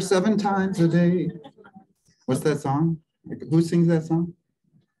eat there 7 times a day. What's that song? Who sings that song?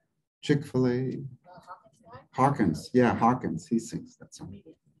 Chick-fil-A. Hawkins. Yeah, Hawkins. He sings that song.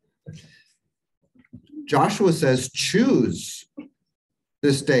 Joshua says, choose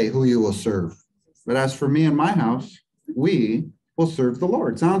this day who you will serve. But as for me and my house, we will serve the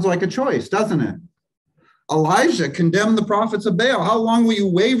Lord. Sounds like a choice, doesn't it? Elijah condemned the prophets of Baal. How long will you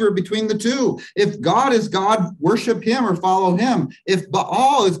waver between the two? If God is God, worship him or follow him. If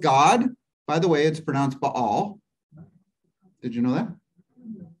Baal is God, by the way, it's pronounced Baal. Did you know that?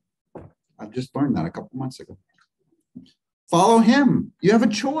 I just learned that a couple months ago. Follow him. You have a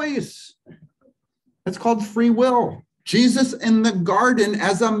choice. That's called free will. Jesus in the garden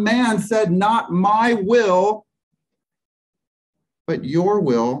as a man said, not my will, but your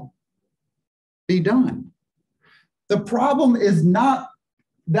will be done. The problem is not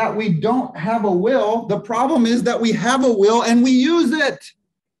that we don't have a will. The problem is that we have a will and we use it.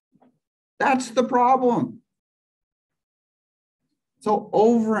 That's the problem. So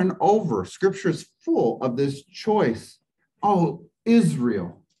over and over, Scripture is full of this choice. Oh,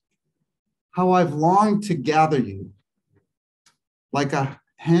 Israel, how I've longed to gather you, like a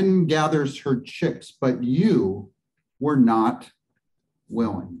hen gathers her chicks, but you were not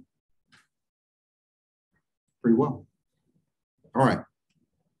willing. Free will. All right.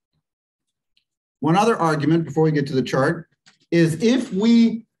 One other argument before we get to the chart is if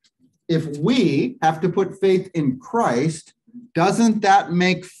we have to put faith in Christ, doesn't that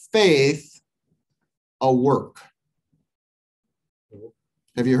make faith a work?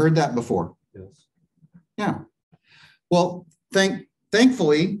 Have you heard that before? Yes. Yeah. Well,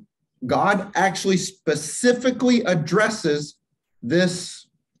 thankfully, God actually specifically addresses this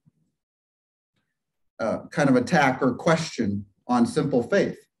kind of attack or question on simple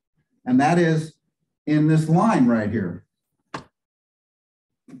faith. And that is in this line right here.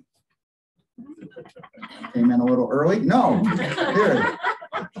 Came in a little early? No, here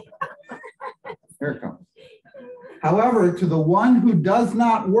it comes. However, to the one who does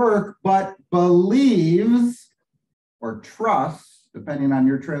not work, but believes or trusts, depending on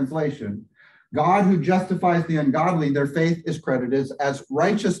your translation, God who justifies the ungodly, their faith is credited as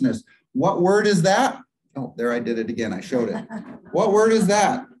righteousness. What word is that? Oh, there I did it again. I showed it. What word is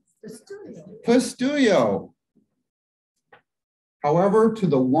that? Pisteuo. However, to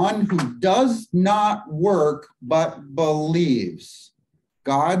the one who does not work but believes,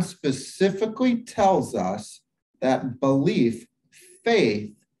 God specifically tells us that belief,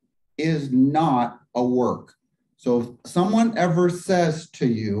 faith, is not a work. So if someone ever says to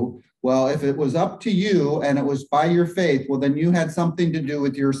you, well, if it was up to you and it was by your faith, well, then you had something to do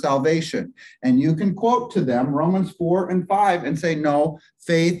with your salvation. And you can quote to them Romans 4 and 5 and say, no,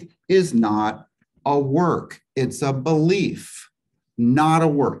 faith is not a work. It's a belief, not a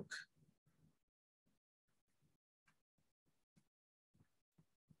work.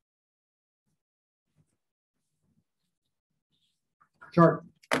 Chart.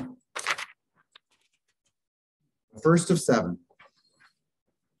 First of 7.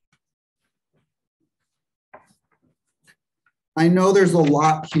 I know there's a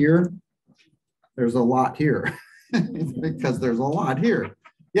lot here. There's a lot here because there's a lot here.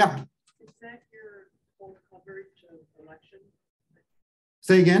 Yeah. Is that your whole coverage of election?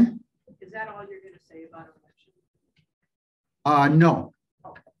 Say again? Is that all you're going to say about No.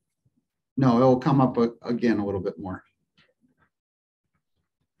 election? No, it will come up again a little bit more.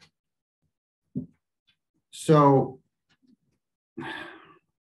 So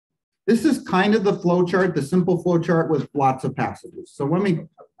this is kind of the flow chart, the simple flow chart with lots of passages. So let me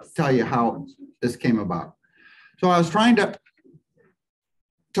tell you how this came about. So I was trying to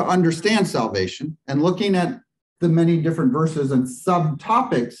understand salvation and looking at the many different verses and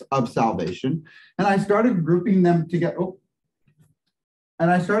subtopics of salvation, and I started grouping them together.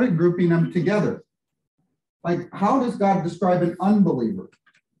 Like, how does God describe an unbeliever?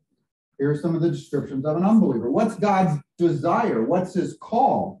 Here are some of the descriptions of an unbeliever. What's God's desire? What's his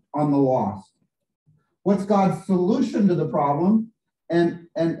call on the lost? What's God's solution to the problem? And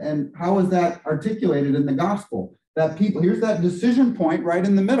how is that articulated in the gospel? That people, here's that decision point right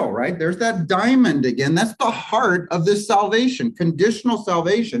in the middle, right? There's that diamond again. That's the heart of this salvation, conditional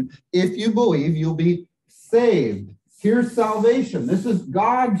salvation. If you believe, you'll be saved. Here's salvation. This is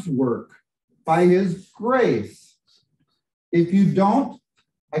God's work by his grace. If you don't,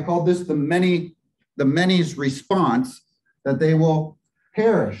 I call this the many's response, that they will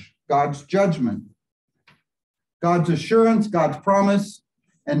perish, God's judgment, God's assurance, God's promise.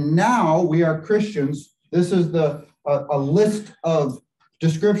 And now we are Christians. This is a list of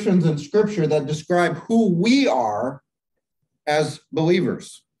descriptions in Scripture that describe who we are as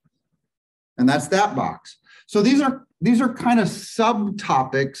believers. And that's that box. So these are kind of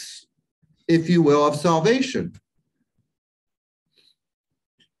subtopics, if you will, of salvation.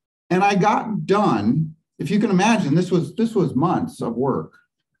 And I got done, if you can imagine, this was months of work,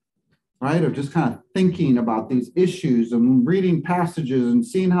 right? Of just kind of thinking about these issues and reading passages and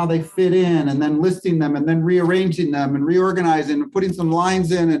seeing how they fit in and then listing them and then rearranging them and reorganizing and putting some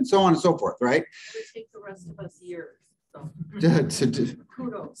lines in and so on and so forth, right? It would take the rest of us years.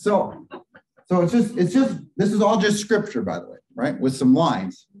 Kudos. So it's just, this is all just Scripture, by the way, right? With some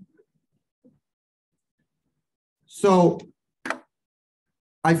lines. So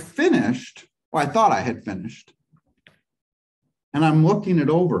I finished, well, I thought I had finished, and I'm looking it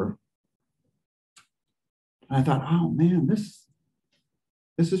over, and I thought, oh man, this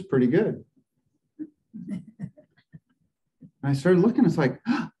is pretty good. And I started looking, it's like,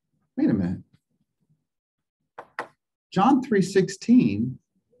 wait a minute. John 3:16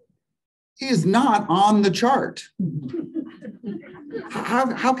 is not on the chart.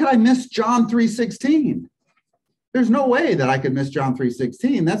 How could I miss John 3:16? There's no way that I could miss John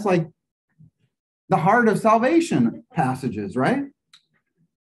 3:16. That's like the heart of salvation passages, right?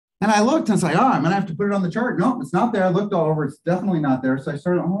 And I looked and it's like, I'm gonna have to put it on the chart. No, it's not there. I looked all over, it's definitely not there. So I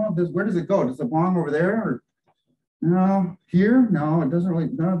started, where does it go? Does it belong over there? Or no, here? No, it doesn't really,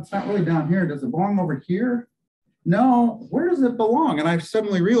 no, it's not really down here. Does it belong over here? No, where does it belong? And I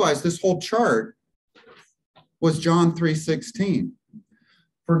suddenly realized this whole chart was John 3:16.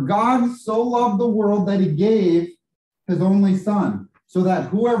 For God so loved the world that he gave his only son, so that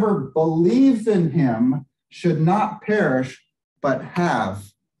whoever believes in him should not perish, but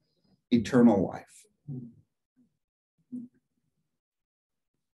have eternal life.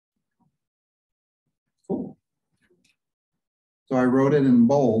 Cool. So I wrote it in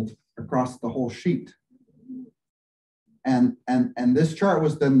bold across the whole sheet. And this chart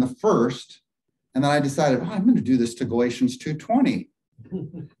was then the first. And then I decided, I'm going to do this to Galatians 2:20,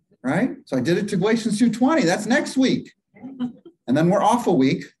 right? So I did it to Galatians 2:20. That's next week. And then we're off a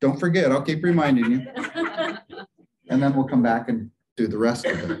week. Don't forget, I'll keep reminding you. And then we'll come back and do the rest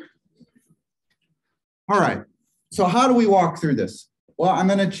of it. All right. So how do we walk through this? Well, I'm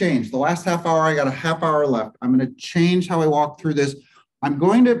going to change. The last half hour, I got a half hour left. I'm going to change how I walk through this. I'm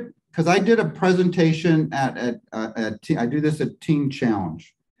going to, because I did a presentation I do this at Teen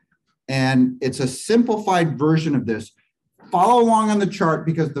Challenge. And it's a simplified version of this. Follow along on the chart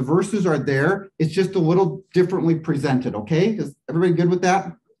because the verses are there. It's just a little differently presented, okay? Is everybody good with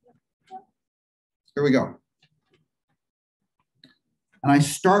that? Here we go. And I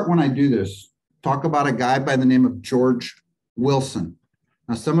start when I do this, talk about a guy by the name of George Wilson.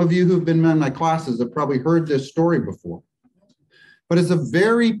 Now, some of you who've been in my classes have probably heard this story before, but it's a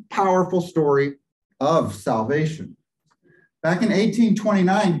very powerful story of salvation. Back in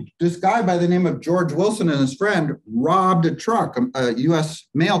 1829, this guy by the name of George Wilson and his friend robbed a truck, a U.S.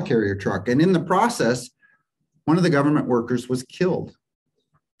 mail carrier truck. And in the process, one of the government workers was killed.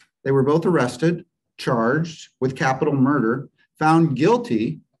 They were both arrested, charged with capital murder, found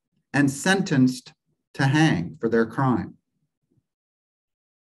guilty, and sentenced to hang for their crime.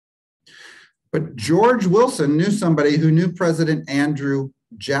 But George Wilson knew somebody who knew President Andrew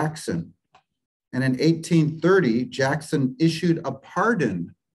Jackson. And in 1830, Jackson issued a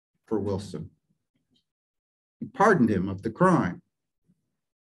pardon for Wilson. He pardoned him of the crime.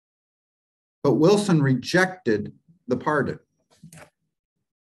 But Wilson rejected the pardon.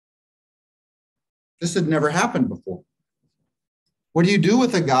 This had never happened before. What do you do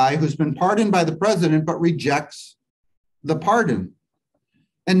with a guy who's been pardoned by the president but rejects the pardon?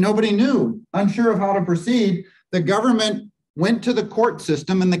 And nobody knew, unsure of how to proceed. The government went to the court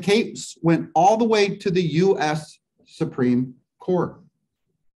system, and the case went all the way to the U.S. Supreme Court.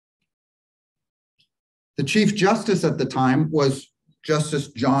 The Chief Justice at the time was Justice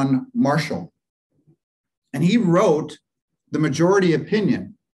John Marshall, and he wrote the majority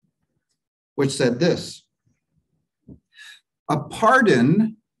opinion, which said this: a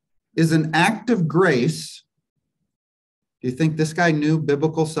pardon is an act of grace. Do you think this guy knew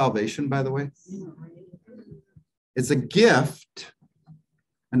biblical salvation, by the way? It's a gift,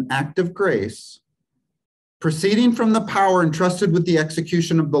 an act of grace, proceeding from the power entrusted with the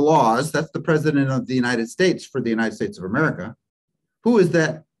execution of the laws. That's the President of the United States for the United States of America. Who is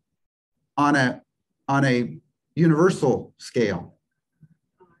that on a universal scale?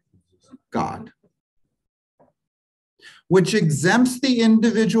 God. Which exempts the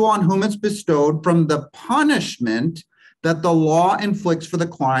individual on whom it's bestowed from the punishment that the law inflicts for the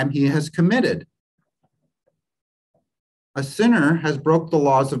crime he has committed. A sinner has broke the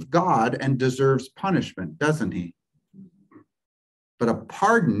laws of God and deserves punishment, doesn't he? But a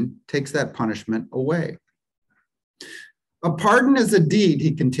pardon takes that punishment away. A pardon is a deed,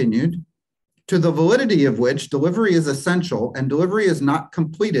 he continued, to the validity of which delivery is essential, and delivery is not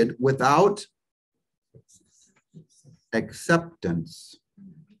completed without acceptance.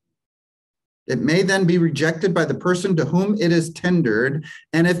 It may then be rejected by the person to whom it is tendered,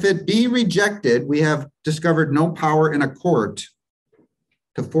 and if it be rejected, we have discovered no power in a court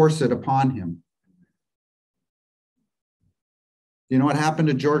to force it upon him. Do you know what happened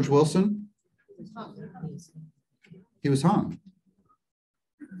to George Wilson? He was hung.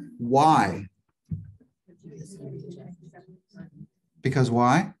 Why? Because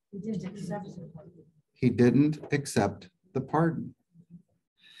why? He didn't accept the pardon.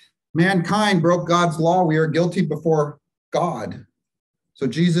 Mankind broke God's law. We are guilty before God. So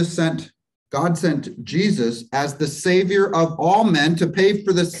Jesus sent God sent Jesus as the Savior of all men to pay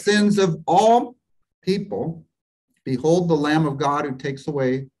for the sins of all people. Behold the Lamb of God who takes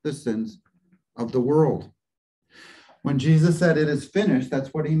away the sins of the world. When Jesus said it is finished,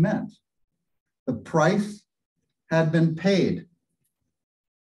 that's what he meant. The price had been paid.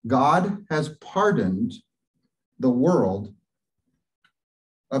 God has pardoned the world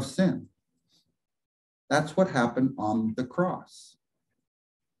of sin. That's what happened on the cross.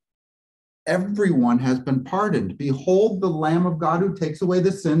 Everyone has been pardoned. Behold the Lamb of God who takes away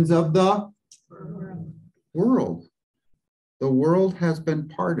the sins of the world. The world has been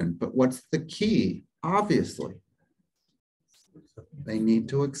pardoned. But what's the key? Obviously, they need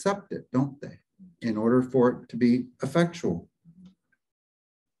to accept it, don't they? In order for it to be effectual.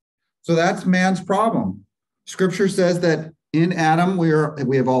 So that's man's problem. Scripture says that in Adam,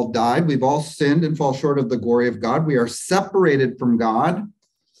 we have all died. We've all sinned and fall short of the glory of God. We are separated from God.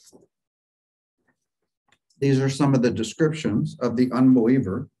 These are some of the descriptions of the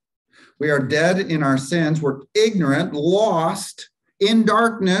unbeliever. We are dead in our sins. We're ignorant, lost, in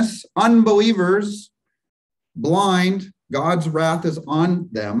darkness, unbelievers, blind. God's wrath is on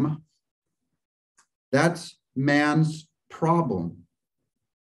them. That's man's problem.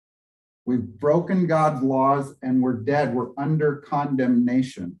 We've broken God's laws and we're dead. We're under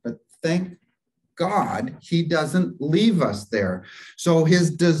condemnation. But thank God he doesn't leave us there. So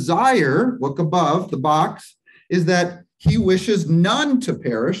his desire, look above the box, is that he wishes none to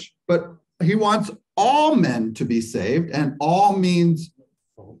perish, but he wants all men to be saved. And all means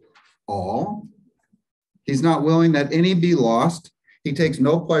all. He's not willing that any be lost. He takes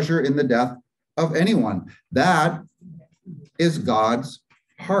no pleasure in the death of anyone. That is God's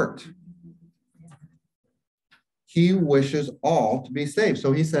heart. He wishes all to be saved.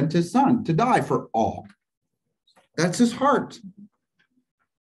 So he sent his son to die for all. That's his heart.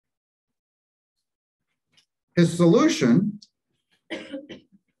 His solution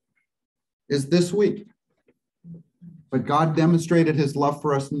is this week. But God demonstrated his love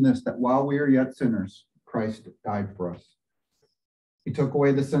for us in this, that while we are yet sinners, Christ died for us. He took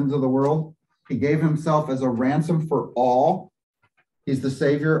away the sins of the world. He gave himself as a ransom for all. He's the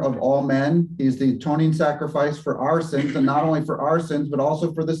Savior of all men. He's the atoning sacrifice for our sins, and not only for our sins, but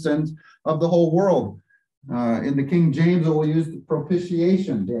also for the sins of the whole world. In the King James, it will use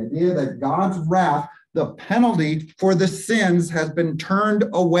propitiation, the idea that God's wrath, the penalty for the sins, has been turned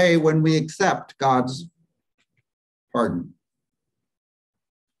away when we accept God's pardon.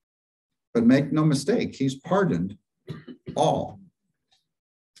 But make no mistake, he's pardoned all.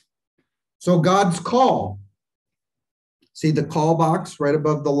 So God's call. See the call box right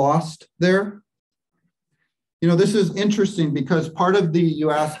above the lost there? You know, this is interesting because part of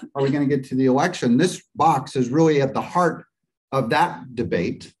you ask, are we going to get to the election? This box is really at the heart of that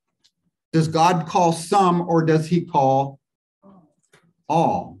debate. Does God call some or does he call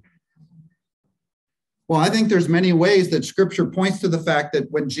all? Well, I think there's many ways that scripture points to the fact that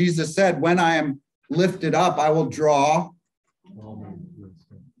when Jesus said, when I am lifted up, I will draw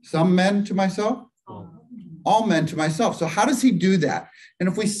some men to myself, all men to myself. So how does he do that? And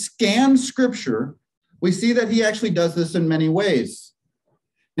if we scan scripture, we see that he actually does this in many ways.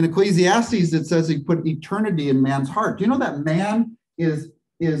 In Ecclesiastes, it says he put eternity in man's heart. Do you know that man has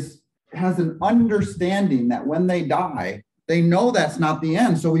an understanding that when they die, they know that's not the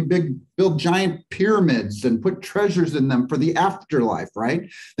end. So we build giant pyramids and put treasures in them for the afterlife, right?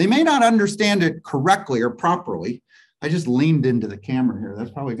 They may not understand it correctly or properly. I just leaned into the camera here. That's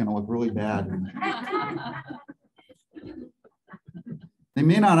probably going to look really bad. They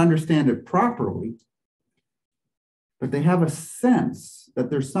may not understand it properly, but they have a sense that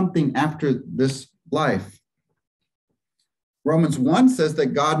there's something after this life. Romans 1 says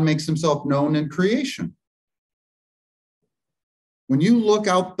that God makes himself known in creation. When you look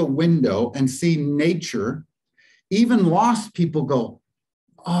out the window and see nature, even lost people go,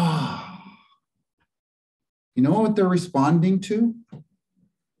 ah. Oh. You know what they're responding to?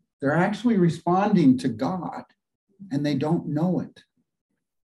 They're actually responding to God, and they don't know it.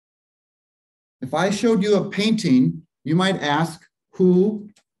 If I showed you a painting, you might ask, who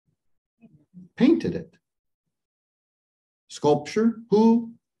painted it? Sculpture,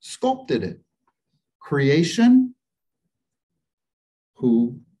 who sculpted it? Creation,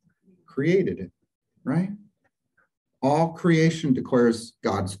 who created it, right? All creation declares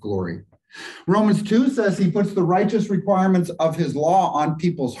God's glory. Romans 2 says he puts the righteous requirements of his law on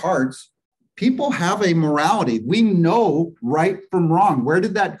people's hearts. People have a morality. We know right from wrong. Where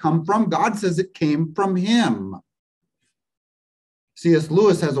did that come from? God says it came from him. C.S.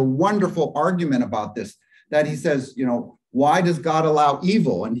 Lewis has a wonderful argument about this, that he says, you know, why does God allow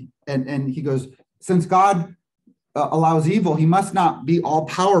evil? And And he goes, since God allows evil, he must not be all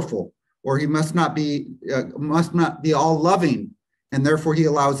powerful, or he must not be all loving. And therefore he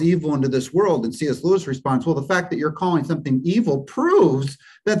allows evil into this world. And C.S. Lewis responds, well, the fact that you're calling something evil proves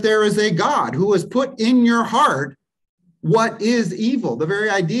that there is a God who has put in your heart what is evil. The very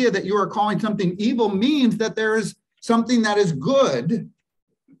idea that you are calling something evil means that there is something that is good.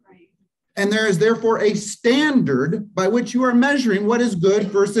 And there is therefore a standard by which you are measuring what is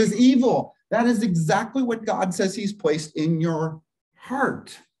good versus evil. That is exactly what God says he's placed in your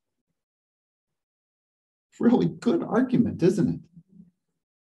heart. Really good argument, isn't it?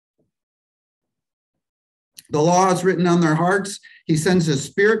 The law is written on their hearts. He sends his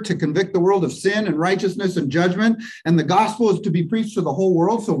spirit to convict the world of sin and righteousness and judgment. And the gospel is to be preached to the whole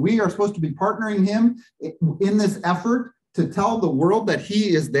world. So we are supposed to be partnering him in this effort to tell the world that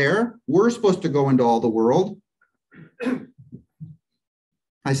he is there. We're supposed to go into all the world.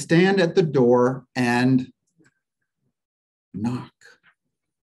 I stand at the door and knock.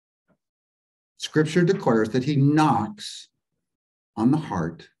 Scripture declares that he knocks on the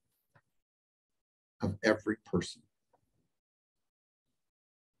heart of every person.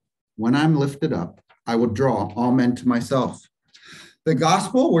 When I'm lifted up, I will draw all men to myself. The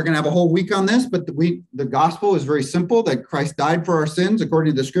gospel, we're going to have a whole week on this, but the gospel is very simple, that Christ died for our sins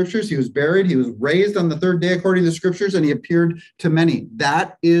according to the scriptures. He was buried. He was raised on the third day according to the scriptures, and he appeared to many.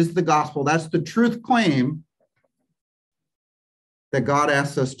 That is the gospel. That's the truth claim that God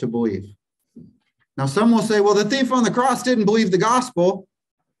asks us to believe. Now, some will say, well, the thief on the cross didn't believe the gospel.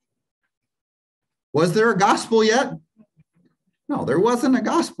 Was there a gospel yet? No, there wasn't a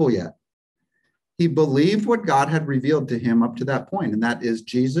gospel yet. He believed what God had revealed to him up to that point, and that is,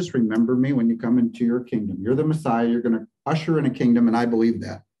 Jesus, remember me when you come into your kingdom. You're the Messiah. You're going to usher in a kingdom, and I believe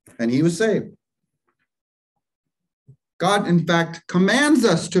that. And he was saved. God, in fact, commands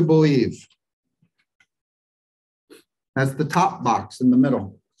us to believe. That's the top box in the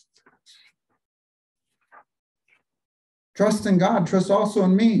middle. Trust in God. Trust also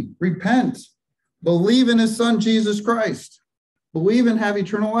in me. Repent. Believe in his son, Jesus Christ. Believe and have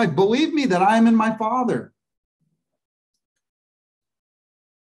eternal life. Believe me that I am in my Father.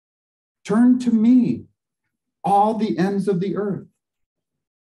 Turn to me, all the ends of the earth.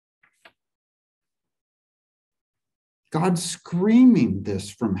 God's screaming this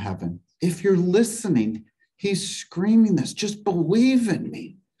from heaven. If you're listening, he's screaming this. Just believe in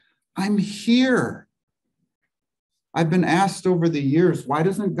me. I'm here. I've been asked over the years, why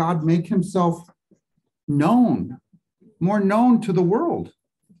doesn't God make himself known, more known to the world?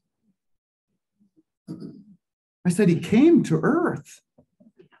 I said, he came to earth.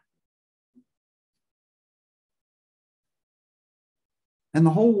 And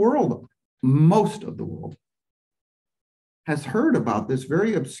the whole world, most of the world, has heard about this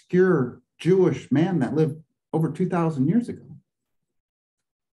very obscure Jewish man that lived over 2,000 years ago.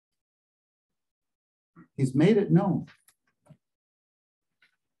 He's made it known.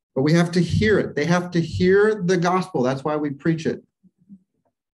 But we have to hear it. They have to hear the gospel. That's why we preach it.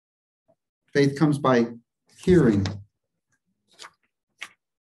 Faith comes by hearing.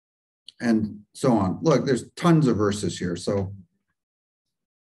 And so on. Look, there's tons of verses here. So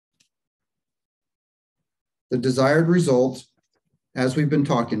the desired result, as we've been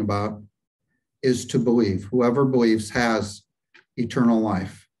talking about, is to believe. Whoever believes has eternal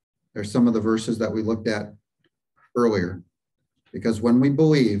life. There's some of the verses that we looked at earlier. Because when we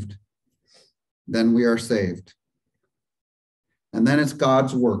believed, then we are saved. And then it's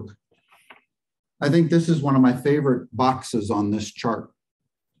God's work. I think this is one of my favorite boxes on this chart.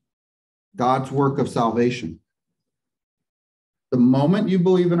 God's work of salvation. The moment you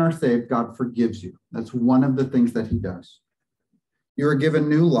believe and are saved, God forgives you. That's one of the things that he does. You are given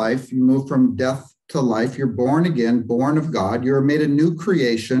new life. You move from death to life. You're born again, born of God. You're made a new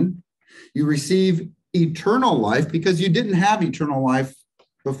creation. You receive eternal life because you didn't have eternal life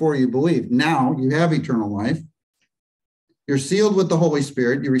before you believed. Now you have eternal life. You're sealed with the Holy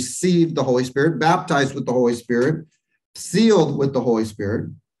Spirit. You receive the Holy Spirit, baptized with the Holy Spirit, sealed with the Holy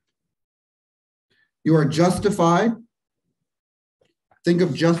Spirit. You are justified. Think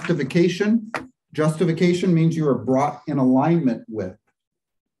of justification. Justification means you are brought in alignment with,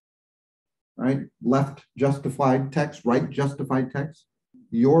 right? Left justified text, right justified text.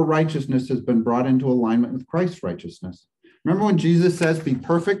 Your righteousness has been brought into alignment with Christ's righteousness. Remember when Jesus says, be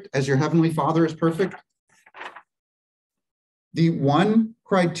perfect as your heavenly Father is perfect? The one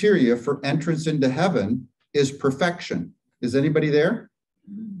criteria for entrance into heaven is perfection. Is anybody there?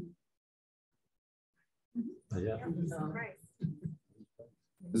 Yeah.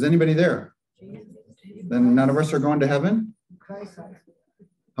 Is anybody there? Then none of us are going to heaven?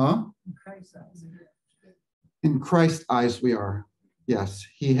 Huh? In Christ's eyes we are. Yes,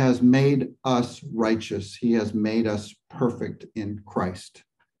 he has made us righteous. He has made us perfect in Christ.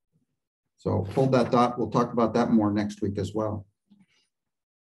 So hold that thought. We'll talk about that more next week as well.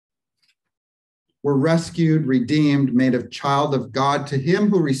 We're rescued, redeemed, made a child of God. To him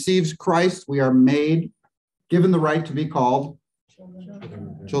who receives Christ, we are made, given the right to be called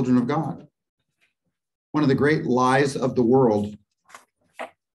children of God. One of the great lies of the world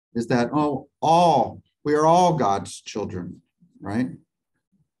is that, we are all God's children, right?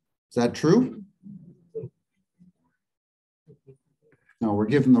 Is that true? No, we're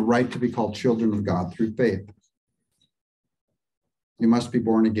given the right to be called children of God through faith. You must be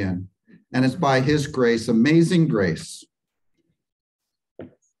born again. And it's by his grace, amazing grace.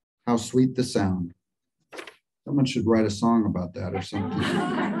 How sweet the sound. Someone should write a song about that or something.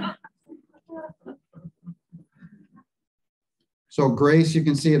 So grace, you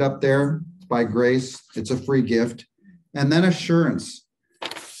can see it up there. It's by grace. It's a free gift. And then assurance.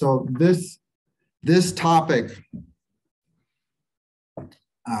 So this topic,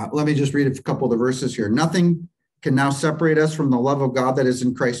 let me just read a couple of the verses here. Nothing can now separate us from the love of God that is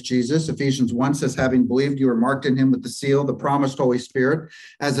in Christ Jesus. Ephesians 1 says, having believed, you are marked in him with the seal, the promised Holy Spirit,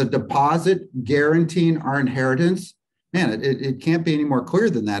 as a deposit guaranteeing our inheritance. Man, it can't be any more clear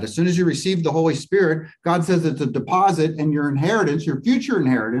than that. As soon as you receive the Holy Spirit, God says it's a deposit, and your inheritance, your future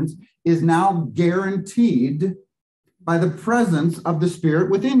inheritance, is now guaranteed by the presence of the Spirit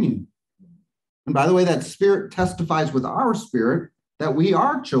within you. And by the way, that Spirit testifies with our spirit that we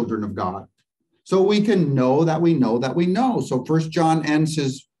are children of God. So we can know that we know that we know. So 1 John ends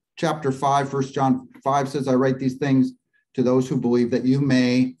his chapter 5. 1 John 5 says, I write these things to those who believe that you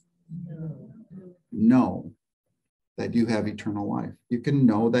may know that you have eternal life. You can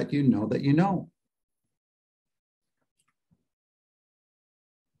know that you know that you know.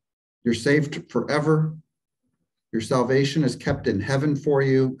 You're saved forever. Your salvation is kept in heaven for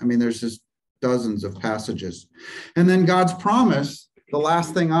you. I mean, there's just dozens of passages. And then God's promise, the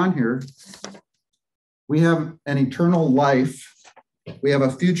last thing on here, we have an eternal life. We have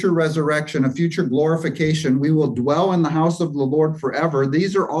a future resurrection, a future glorification. We will dwell in the house of the Lord forever.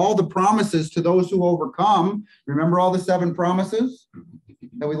 These are all the promises to those who overcome. Remember all the 7 promises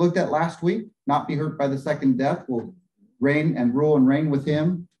that we looked at last week? Not be hurt by the second death. We'll reign and rule and reign with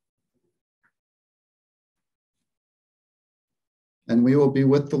him. And we will be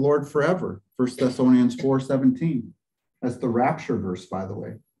with the Lord forever. 1 Thessalonians 4:17. That's the rapture verse, by the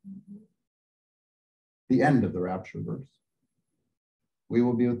way. The end of the rapture verse. We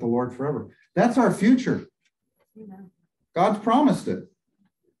will be with the Lord forever. That's our future. God's promised it.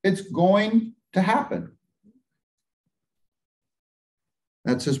 It's going to happen.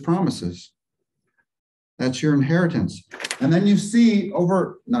 That's his promises. That's your inheritance. And then you see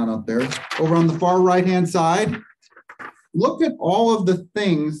not up there, over on the far right-hand side, look at all of the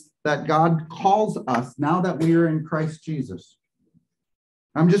things that God calls us now that we are in Christ Jesus.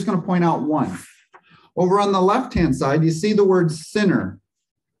 I'm just going to point out one. Over on the left-hand side, you see the word sinner.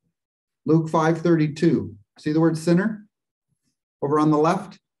 Luke 5:32. See the word sinner? Over on the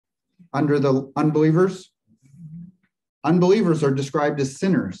left, under the unbelievers. Unbelievers are described as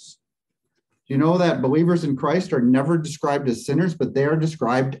sinners. Do you know that believers in Christ are never described as sinners, but they are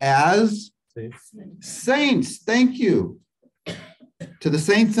described as saints. Thank you. To the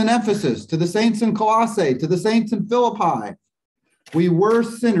saints in Ephesus, to the saints in Colossae, to the saints in Philippi. We were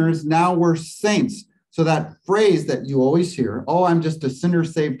sinners, now we're saints. So that phrase that you always hear, I'm just a sinner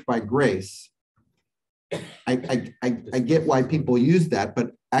saved by grace. I get why people use that,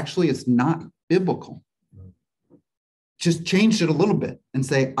 but actually it's not biblical. Just change it a little bit and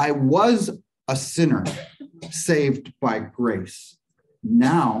say, I was a sinner saved by grace.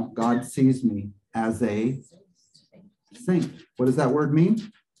 Now God sees me as a saint. What does that word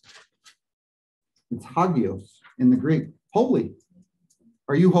mean? It's hagios in the Greek. Holy.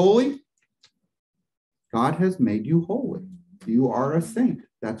 Are you holy? God has made you holy. You are a saint.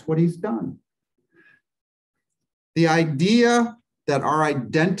 That's what he's done. The idea that our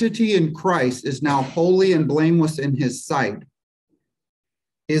identity in Christ is now holy and blameless in his sight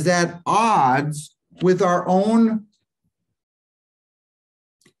is at odds with our own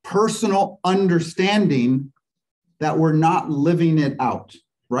personal understanding that we're not living it out,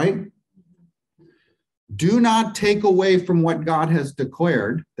 right? Do not take away from what God has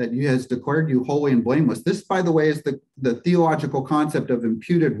declared, that he has declared you holy and blameless. This, by the way, is the theological concept of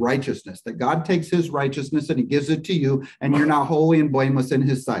imputed righteousness, that God takes his righteousness and he gives it to you, and you're not holy and blameless in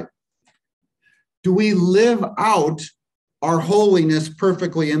his sight. Do we live out our holiness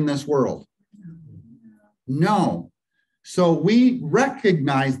perfectly in this world? No. So we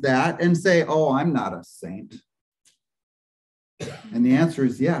recognize that and say, oh, I'm not a saint. And the answer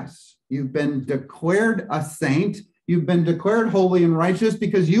is yes. You've been declared a saint. You've been declared holy and righteous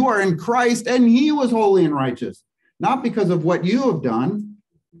because you are in Christ and he was holy and righteous, not because of what you have done.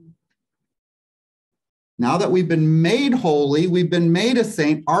 Now that we've been made holy, we've been made a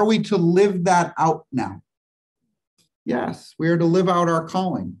saint, are we to live that out now? Yes, we are to live out our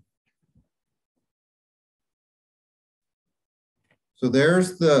calling. So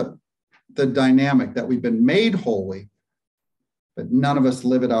there's the dynamic that we've been made holy, but none of us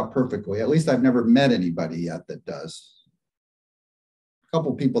live it out perfectly. At least I've never met anybody yet that does. A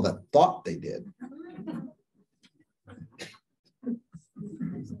couple people that thought they did.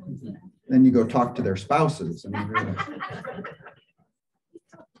 Then you go talk to their spouses.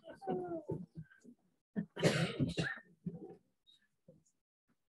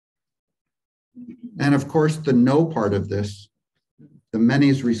 And of course, the no part of this, the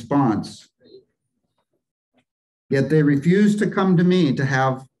many's response. Yet they refused to come to me to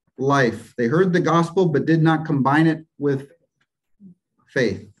have life. They heard the gospel, but did not combine it with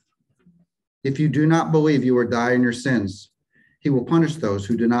faith. If you do not believe, you will die in your sins. He will punish those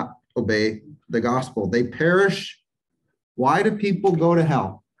who do not obey the gospel. They perish. Why do people go to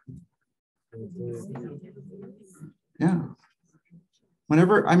hell? Yeah.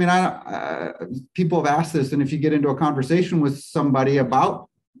 Whenever, people have asked this, and if you get into a conversation with somebody about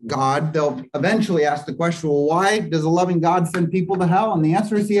God, they'll eventually ask the question, well, why does a loving God send people to hell? And the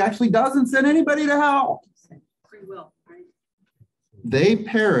answer is he actually doesn't send anybody to hell. Free will, right? They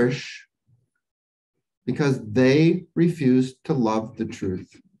perish because they refuse to love the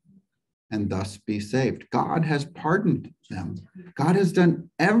truth and thus be saved. God has pardoned them. God has done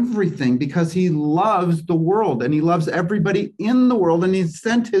everything because he loves the world and he loves everybody in the world. And he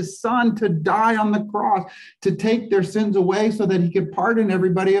sent his son to die on the cross to take their sins away so that he could pardon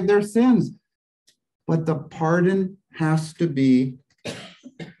everybody of their sins. But the pardon has to be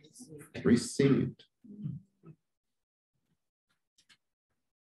received.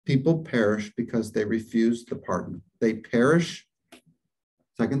 People perish because they refuse the pardon. They perish.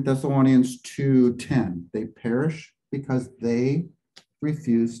 2 Thessalonians 2:10, they perish because they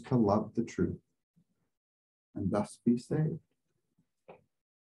refuse to love the truth and thus be saved.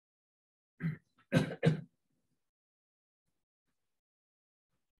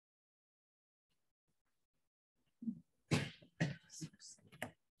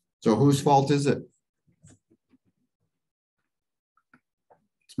 So whose fault is it?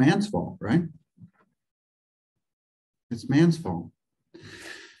 It's man's fault, right? It's man's fault.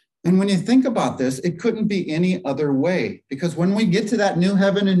 And when you think about this, it couldn't be any other way, because when we get to that new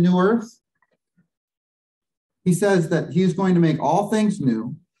heaven and new earth, he says that he's going to make all things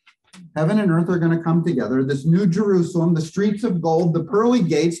new. Heaven and earth are going to come together. This new Jerusalem, the streets of gold, the pearly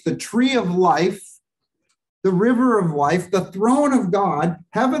gates, the tree of life, the river of life, the throne of God,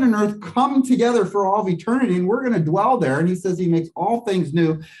 heaven and earth come together for all of eternity, and we're going to dwell there. And he says he makes all things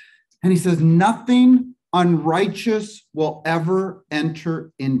new. And he says nothing unrighteous will ever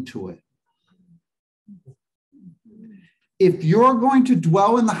enter into it. If you're going to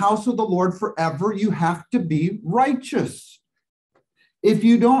dwell in the house of the Lord forever, you have to be righteous. If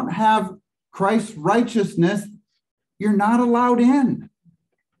you don't have Christ's righteousness, you're not allowed in.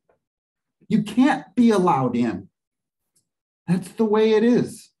 You can't be allowed in. That's the way it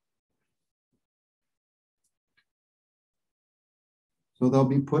is. So they'll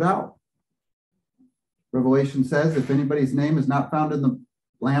be put out. Revelation says, if anybody's name is not found in the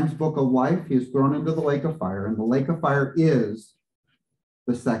Lamb's book of life, he is thrown into the lake of fire, and the lake of fire is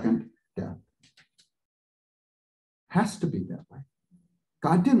the second death. Has to be that way.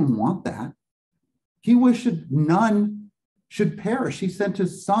 God didn't want that. He wished none should perish. He sent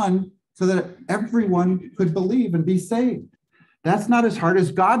his son so that everyone could believe and be saved. That's not his heart.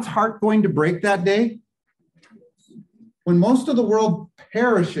 Is God's heart going to break that day? When most of the world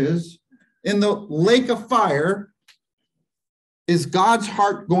perishes in the lake of fire, is God's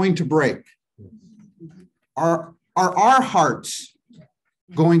heart going to break? Are our hearts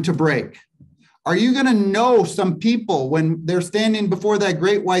going to break? Are you going to know some people when they're standing before that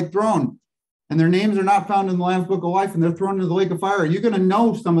great white throne and their names are not found in the Lamb's book of life and they're thrown into the lake of fire? Are you going to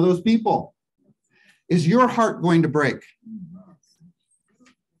know some of those people? Is your heart going to break?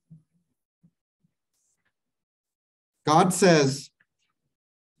 God says,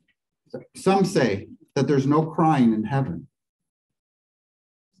 some say that there's no crying in heaven.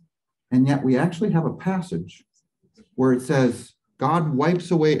 And yet we actually have a passage where it says, God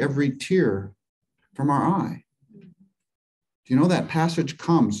wipes away every tear from our eye. Do you know that passage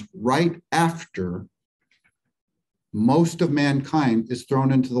comes right after most of mankind is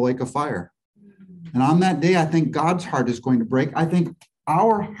thrown into the lake of fire. And on that day, I think God's heart is going to break. I think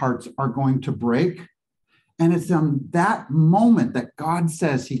our hearts are going to break. And it's on that moment that God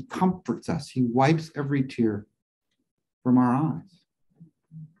says he comforts us. He wipes every tear from our eyes.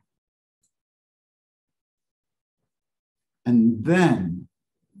 And then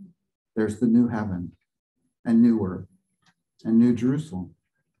there's the new heaven and new earth and new Jerusalem.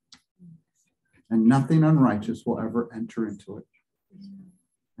 And nothing unrighteous will ever enter into it.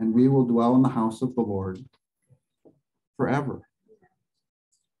 And we will dwell in the house of the Lord forever.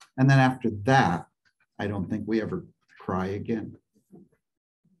 And then after that, I don't think we ever cry again.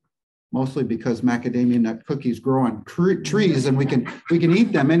 Mostly because macadamia nut cookies grow on trees and we can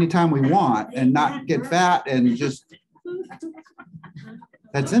eat them anytime we want and not get fat and just,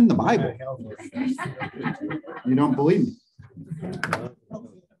 that's in the Bible. You don't believe me?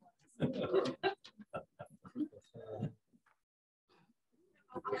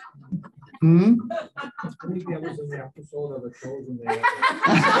 Hmm? I think that was an episode of The Chosen.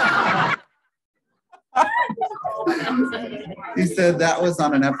 He said that was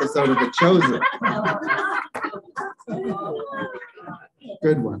on an episode of The Chosen.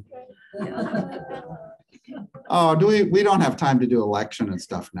 Good one. Oh, we don't have time to do election and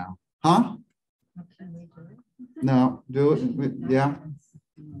stuff now, huh? No, do it. Yeah.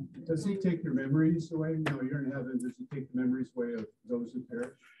 Does he take your memories away? No, you're in heaven. Does he take the memories away of those who perish?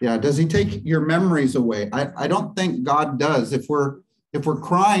 Yeah. Does he take your memories away? I don't think God does. If we're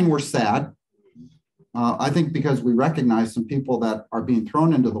crying, we're sad. I think because we recognize some people that are being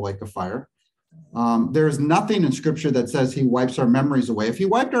thrown into the lake of fire. There's nothing in Scripture that says he wipes our memories away. If he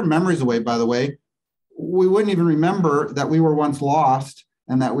wiped our memories away, by the way, we wouldn't even remember that we were once lost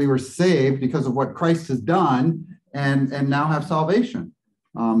and that we were saved because of what Christ has done and now have salvation.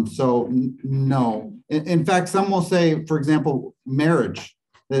 So no. In fact, some will say, for example, marriage,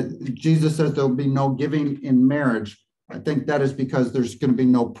 that Jesus says there'll be no giving in marriage. I think that is because there's going to be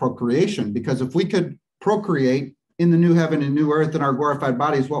no procreation. Because if we could procreate in the new heaven and new earth in our glorified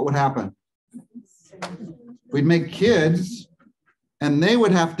bodies, what would happen? We'd make kids and they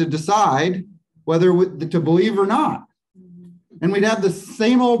would have to decide whether to believe or not. And we'd have the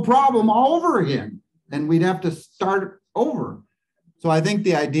same old problem all over again. And we'd have to start over. So I think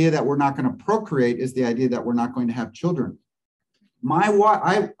the idea that we're not going to procreate is the idea that we're not going to have children. My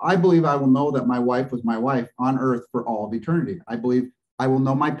wife, I believe I will know that my wife was my wife on earth for all of eternity. I believe I will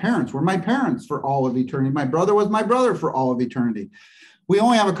know my parents were my parents for all of eternity. My brother was my brother for all of eternity. We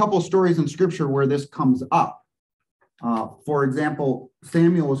only have a couple of stories in Scripture where this comes up. For example,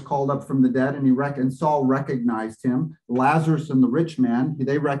 Samuel was called up from the dead and Saul recognized him. Lazarus and the rich man,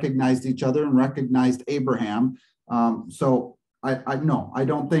 they recognized each other and recognized Abraham. So I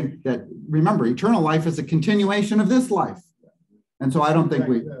don't think that, remember, eternal life is a continuation of this life. And so I don't think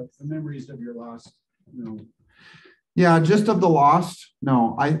the memories of your lost, Yeah, just of the lost.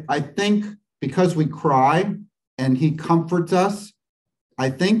 No, I think because we cry and he comforts us,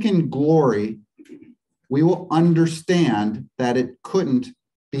 I think in glory, we will understand that it couldn't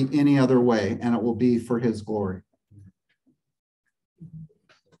be any other way and it will be for his glory.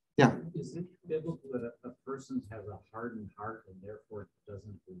 Yeah. Is it biblical that a person has a hardened heart and therefore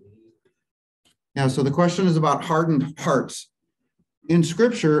doesn't believe? Yeah, so the question is about hardened hearts. In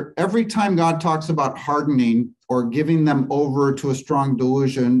Scripture, every time God talks about hardening or giving them over to a strong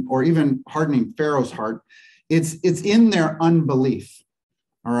delusion or even hardening Pharaoh's heart, it's in their unbelief.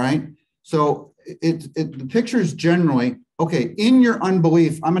 All right. So the picture is generally, okay, in your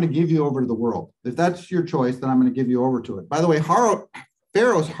unbelief, I'm going to give you over to the world. If that's your choice, then I'm going to give you over to it. By the way,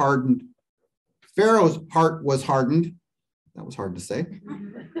 Pharaoh's heart was hardened. That was hard to say.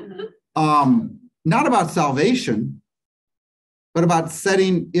 Not about salvation, but about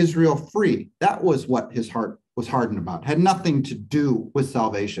setting Israel free. That was what his heart was hardened about. Had nothing to do with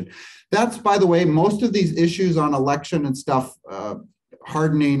salvation. That's, by the way, most of these issues on election and stuff,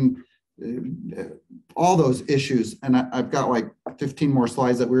 hardening, all those issues. And I've got like 15 more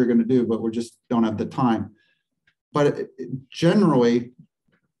slides that we were going to do, but we just don't have the time. But generally,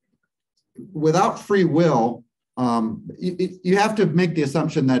 without free will, you have to make the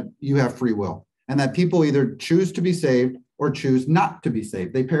assumption that you have free will and that people either choose to be saved or choose not to be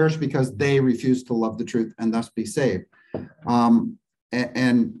saved. They perish because they refuse to love the truth and thus be saved.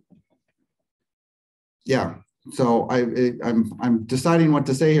 And yeah, so I'm deciding what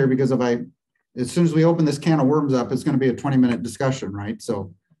to say here because as soon as we open this can of worms up, it's going to be a 20-minute discussion, right?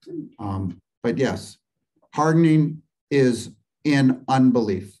 So, but yes, hardening is in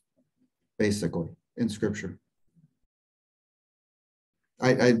unbelief, basically, in Scripture.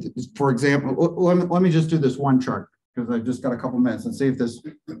 For example, let me just do this one chart. because I've just got a couple minutes, and see if this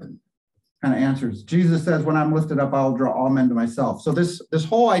kind of answers. Jesus says, when I'm lifted up, I'll draw all men to myself. So this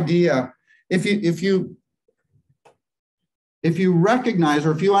whole idea, if you recognize,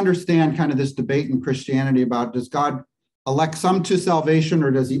 or if you understand kind of this debate in Christianity about, does God elect some to salvation,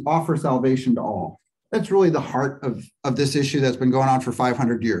 or does he offer salvation to all? That's really the heart of this issue that's been going on for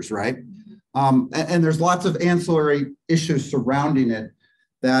 500 years, right? And there's lots of ancillary issues surrounding it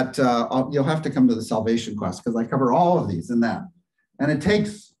that you'll have to come to the salvation class, because I cover all of these in that. And it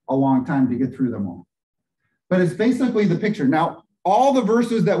takes a long time to get through them all. But it's basically the picture. Now, all the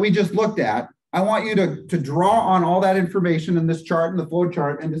verses that we just looked at, I want you to draw on all that information in this chart, in the flow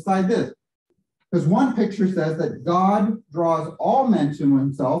chart, and decide this. Because one picture says that God draws all men to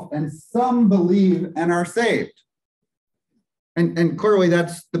himself, and some believe and are saved. And clearly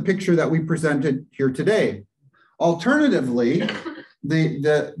that's the picture that we presented here today. Alternatively,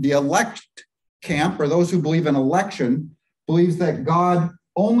 the elect camp, or those who believe in election, believes that God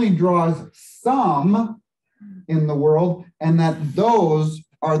only draws some in the world, and that those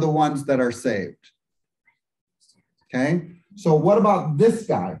are the ones that are saved. Okay, so what about this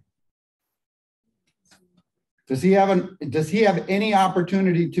guy? Does he have any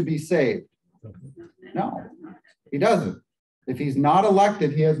opportunity to be saved? No, he doesn't. If he's not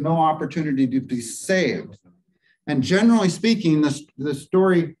elected, he has no opportunity to be saved. And generally speaking, the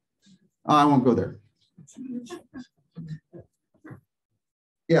story, I won't go there.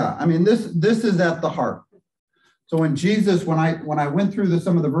 Yeah, I mean, this is at the heart. So when Jesus, when I went through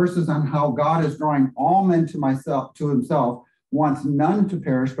some of the verses on how God is drawing all men to himself, wants none to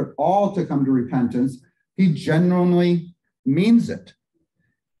perish, but all to come to repentance, he genuinely means it.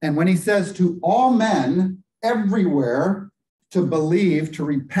 And when he says to all men everywhere to believe, to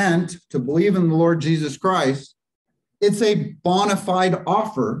repent, to believe in the Lord Jesus Christ, it's a bona fide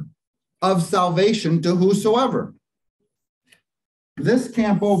offer of salvation to whosoever. This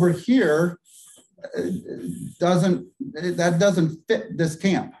camp over here doesn't fit this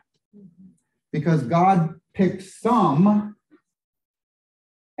camp, because God picks some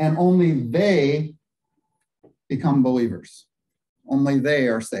and only they become believers. Only they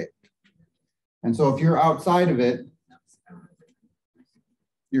are saved. And so if you're outside of it,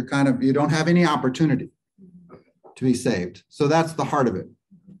 you don't have any opportunity to be saved. So that's the heart of it.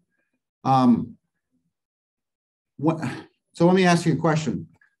 So let me ask you a question.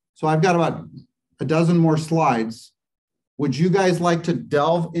 So I've got about a dozen more slides. Would you guys like to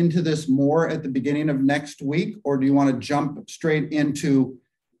delve into this more at the beginning of next week, or do you want to jump straight into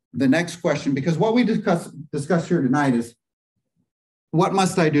the next question? Because what we discuss here tonight is, what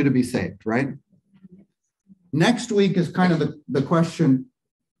must I do to be saved, right? Next week is kind of the question,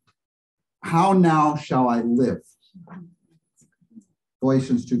 how now shall I live?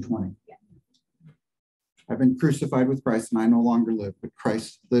 Galatians 2:20. I've been crucified with Christ, and I no longer live, but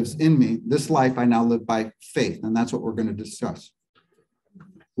Christ lives in me. This life I now live by faith, and that's what we're going to discuss.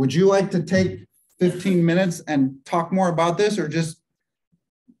 Would you like to take 15 minutes and talk more about this, or just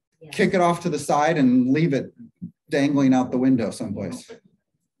kick it off to the side and leave it dangling out the window someplace?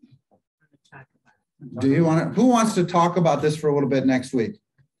 Do you want to? Who wants to talk about this for a little bit next week?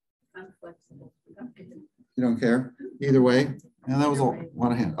 I'm flexible. You don't care either way? And that was a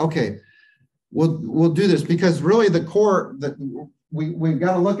lot of hands. Okay. We'll do this, because really the core that we've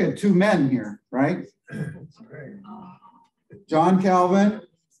got to look at two men here, right? John Calvin.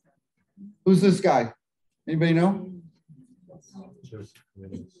 Who's this guy? Anybody know?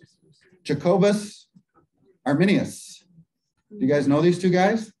 Jacobus Arminius. Do you guys know these two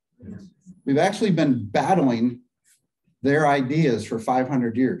guys? We've actually been battling their ideas for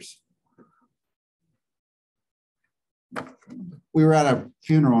 500 years. We were at a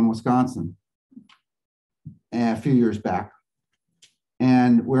funeral in Wisconsin a few years back,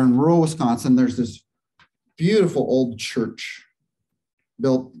 and we're in rural Wisconsin. There's this beautiful old church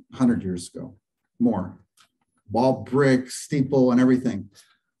built 100 years ago, more, wall brick, steeple, and everything.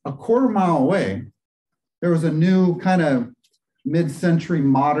 A quarter mile away, there was a new kind of mid-century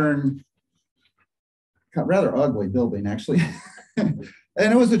modern, rather ugly building, actually. And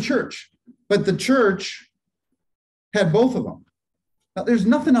it was a church, but the church had both of them. Now, there's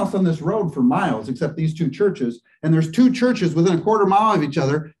nothing else on this road for miles except these two churches, and there's two churches within a quarter mile of each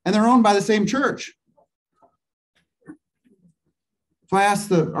other, and they're owned by the same church. So I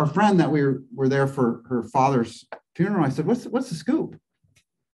asked our friend that we were there for her father's funeral. I said, what's the scoop?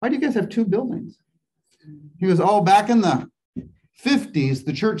 Why do you guys have two buildings? He goes, oh, back in the 50s,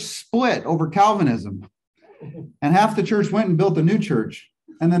 the church split over Calvinism, and half the church went and built a new church.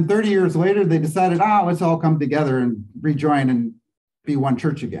 And then 30 years later, they decided, let's all come together and rejoin and be one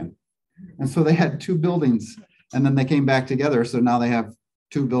church again. And so they had two buildings and then they came back together. So now they have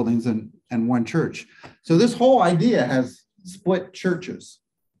 2 buildings and one church. So this whole idea has split churches.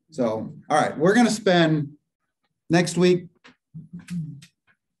 So, all right, we're going to spend next week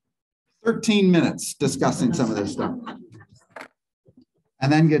 13 minutes discussing some of this stuff.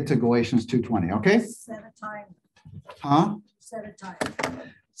 And then get to Galatians 2:20, okay? Set a time. Huh? Set a time.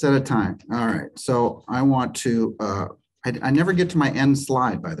 Set a time. All right. So I want to, I never get to my end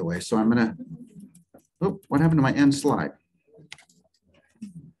slide, by the way. So I'm going to, oh, what happened to my end slide?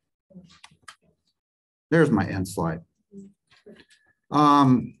 There's my end slide.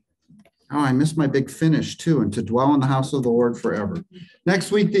 Oh, I missed my big finish too, and to dwell in the house of the Lord forever.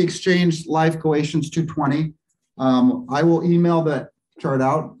 Next week, the Exchange Life Galatians 2:20. I will email that chart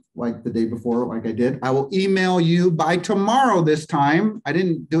out like the day before, like I did. I will email you by tomorrow this time. I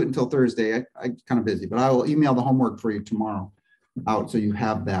didn't do it until Thursday. I'm kind of busy, but I will email the homework for you tomorrow out so you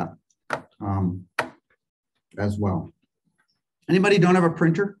have that as well. Anybody don't have a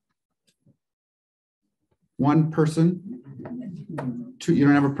printer? One person? 2, you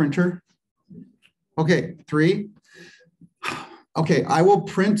don't have a printer? Okay, 3. Okay, I will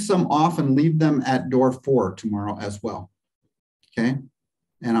print some off and leave them at door 4 tomorrow as well. Okay,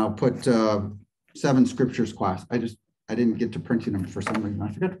 and I'll put 7 scriptures class. I didn't get to printing them for some reason.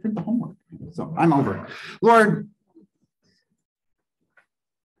 I forgot to print the homework. So I'm over it. Lord,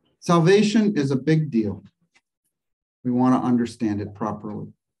 salvation is a big deal. We want to understand it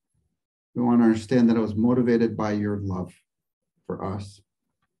properly. We want to understand that it was motivated by your love for us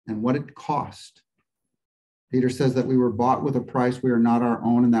and what it cost. Peter says that we were bought with a price. We are not our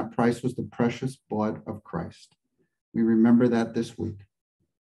own, and that price was the precious blood of Christ. We remember that this week,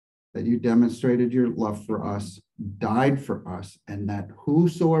 that you demonstrated your love for us, died for us, and that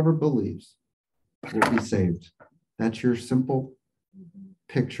whosoever believes will be saved. That's your simple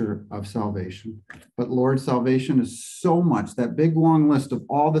picture of salvation. But Lord, salvation is so much, that big long list of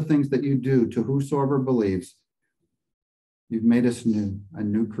all the things that you do to whosoever believes. You've made us new, a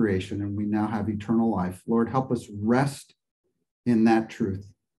new creation, and we now have eternal life. Lord, help us rest in that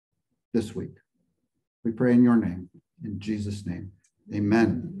truth this week. We pray in your name, in Jesus' name.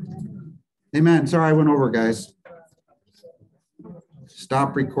 Amen. Amen. Sorry I went over, guys.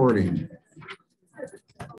 Stop recording.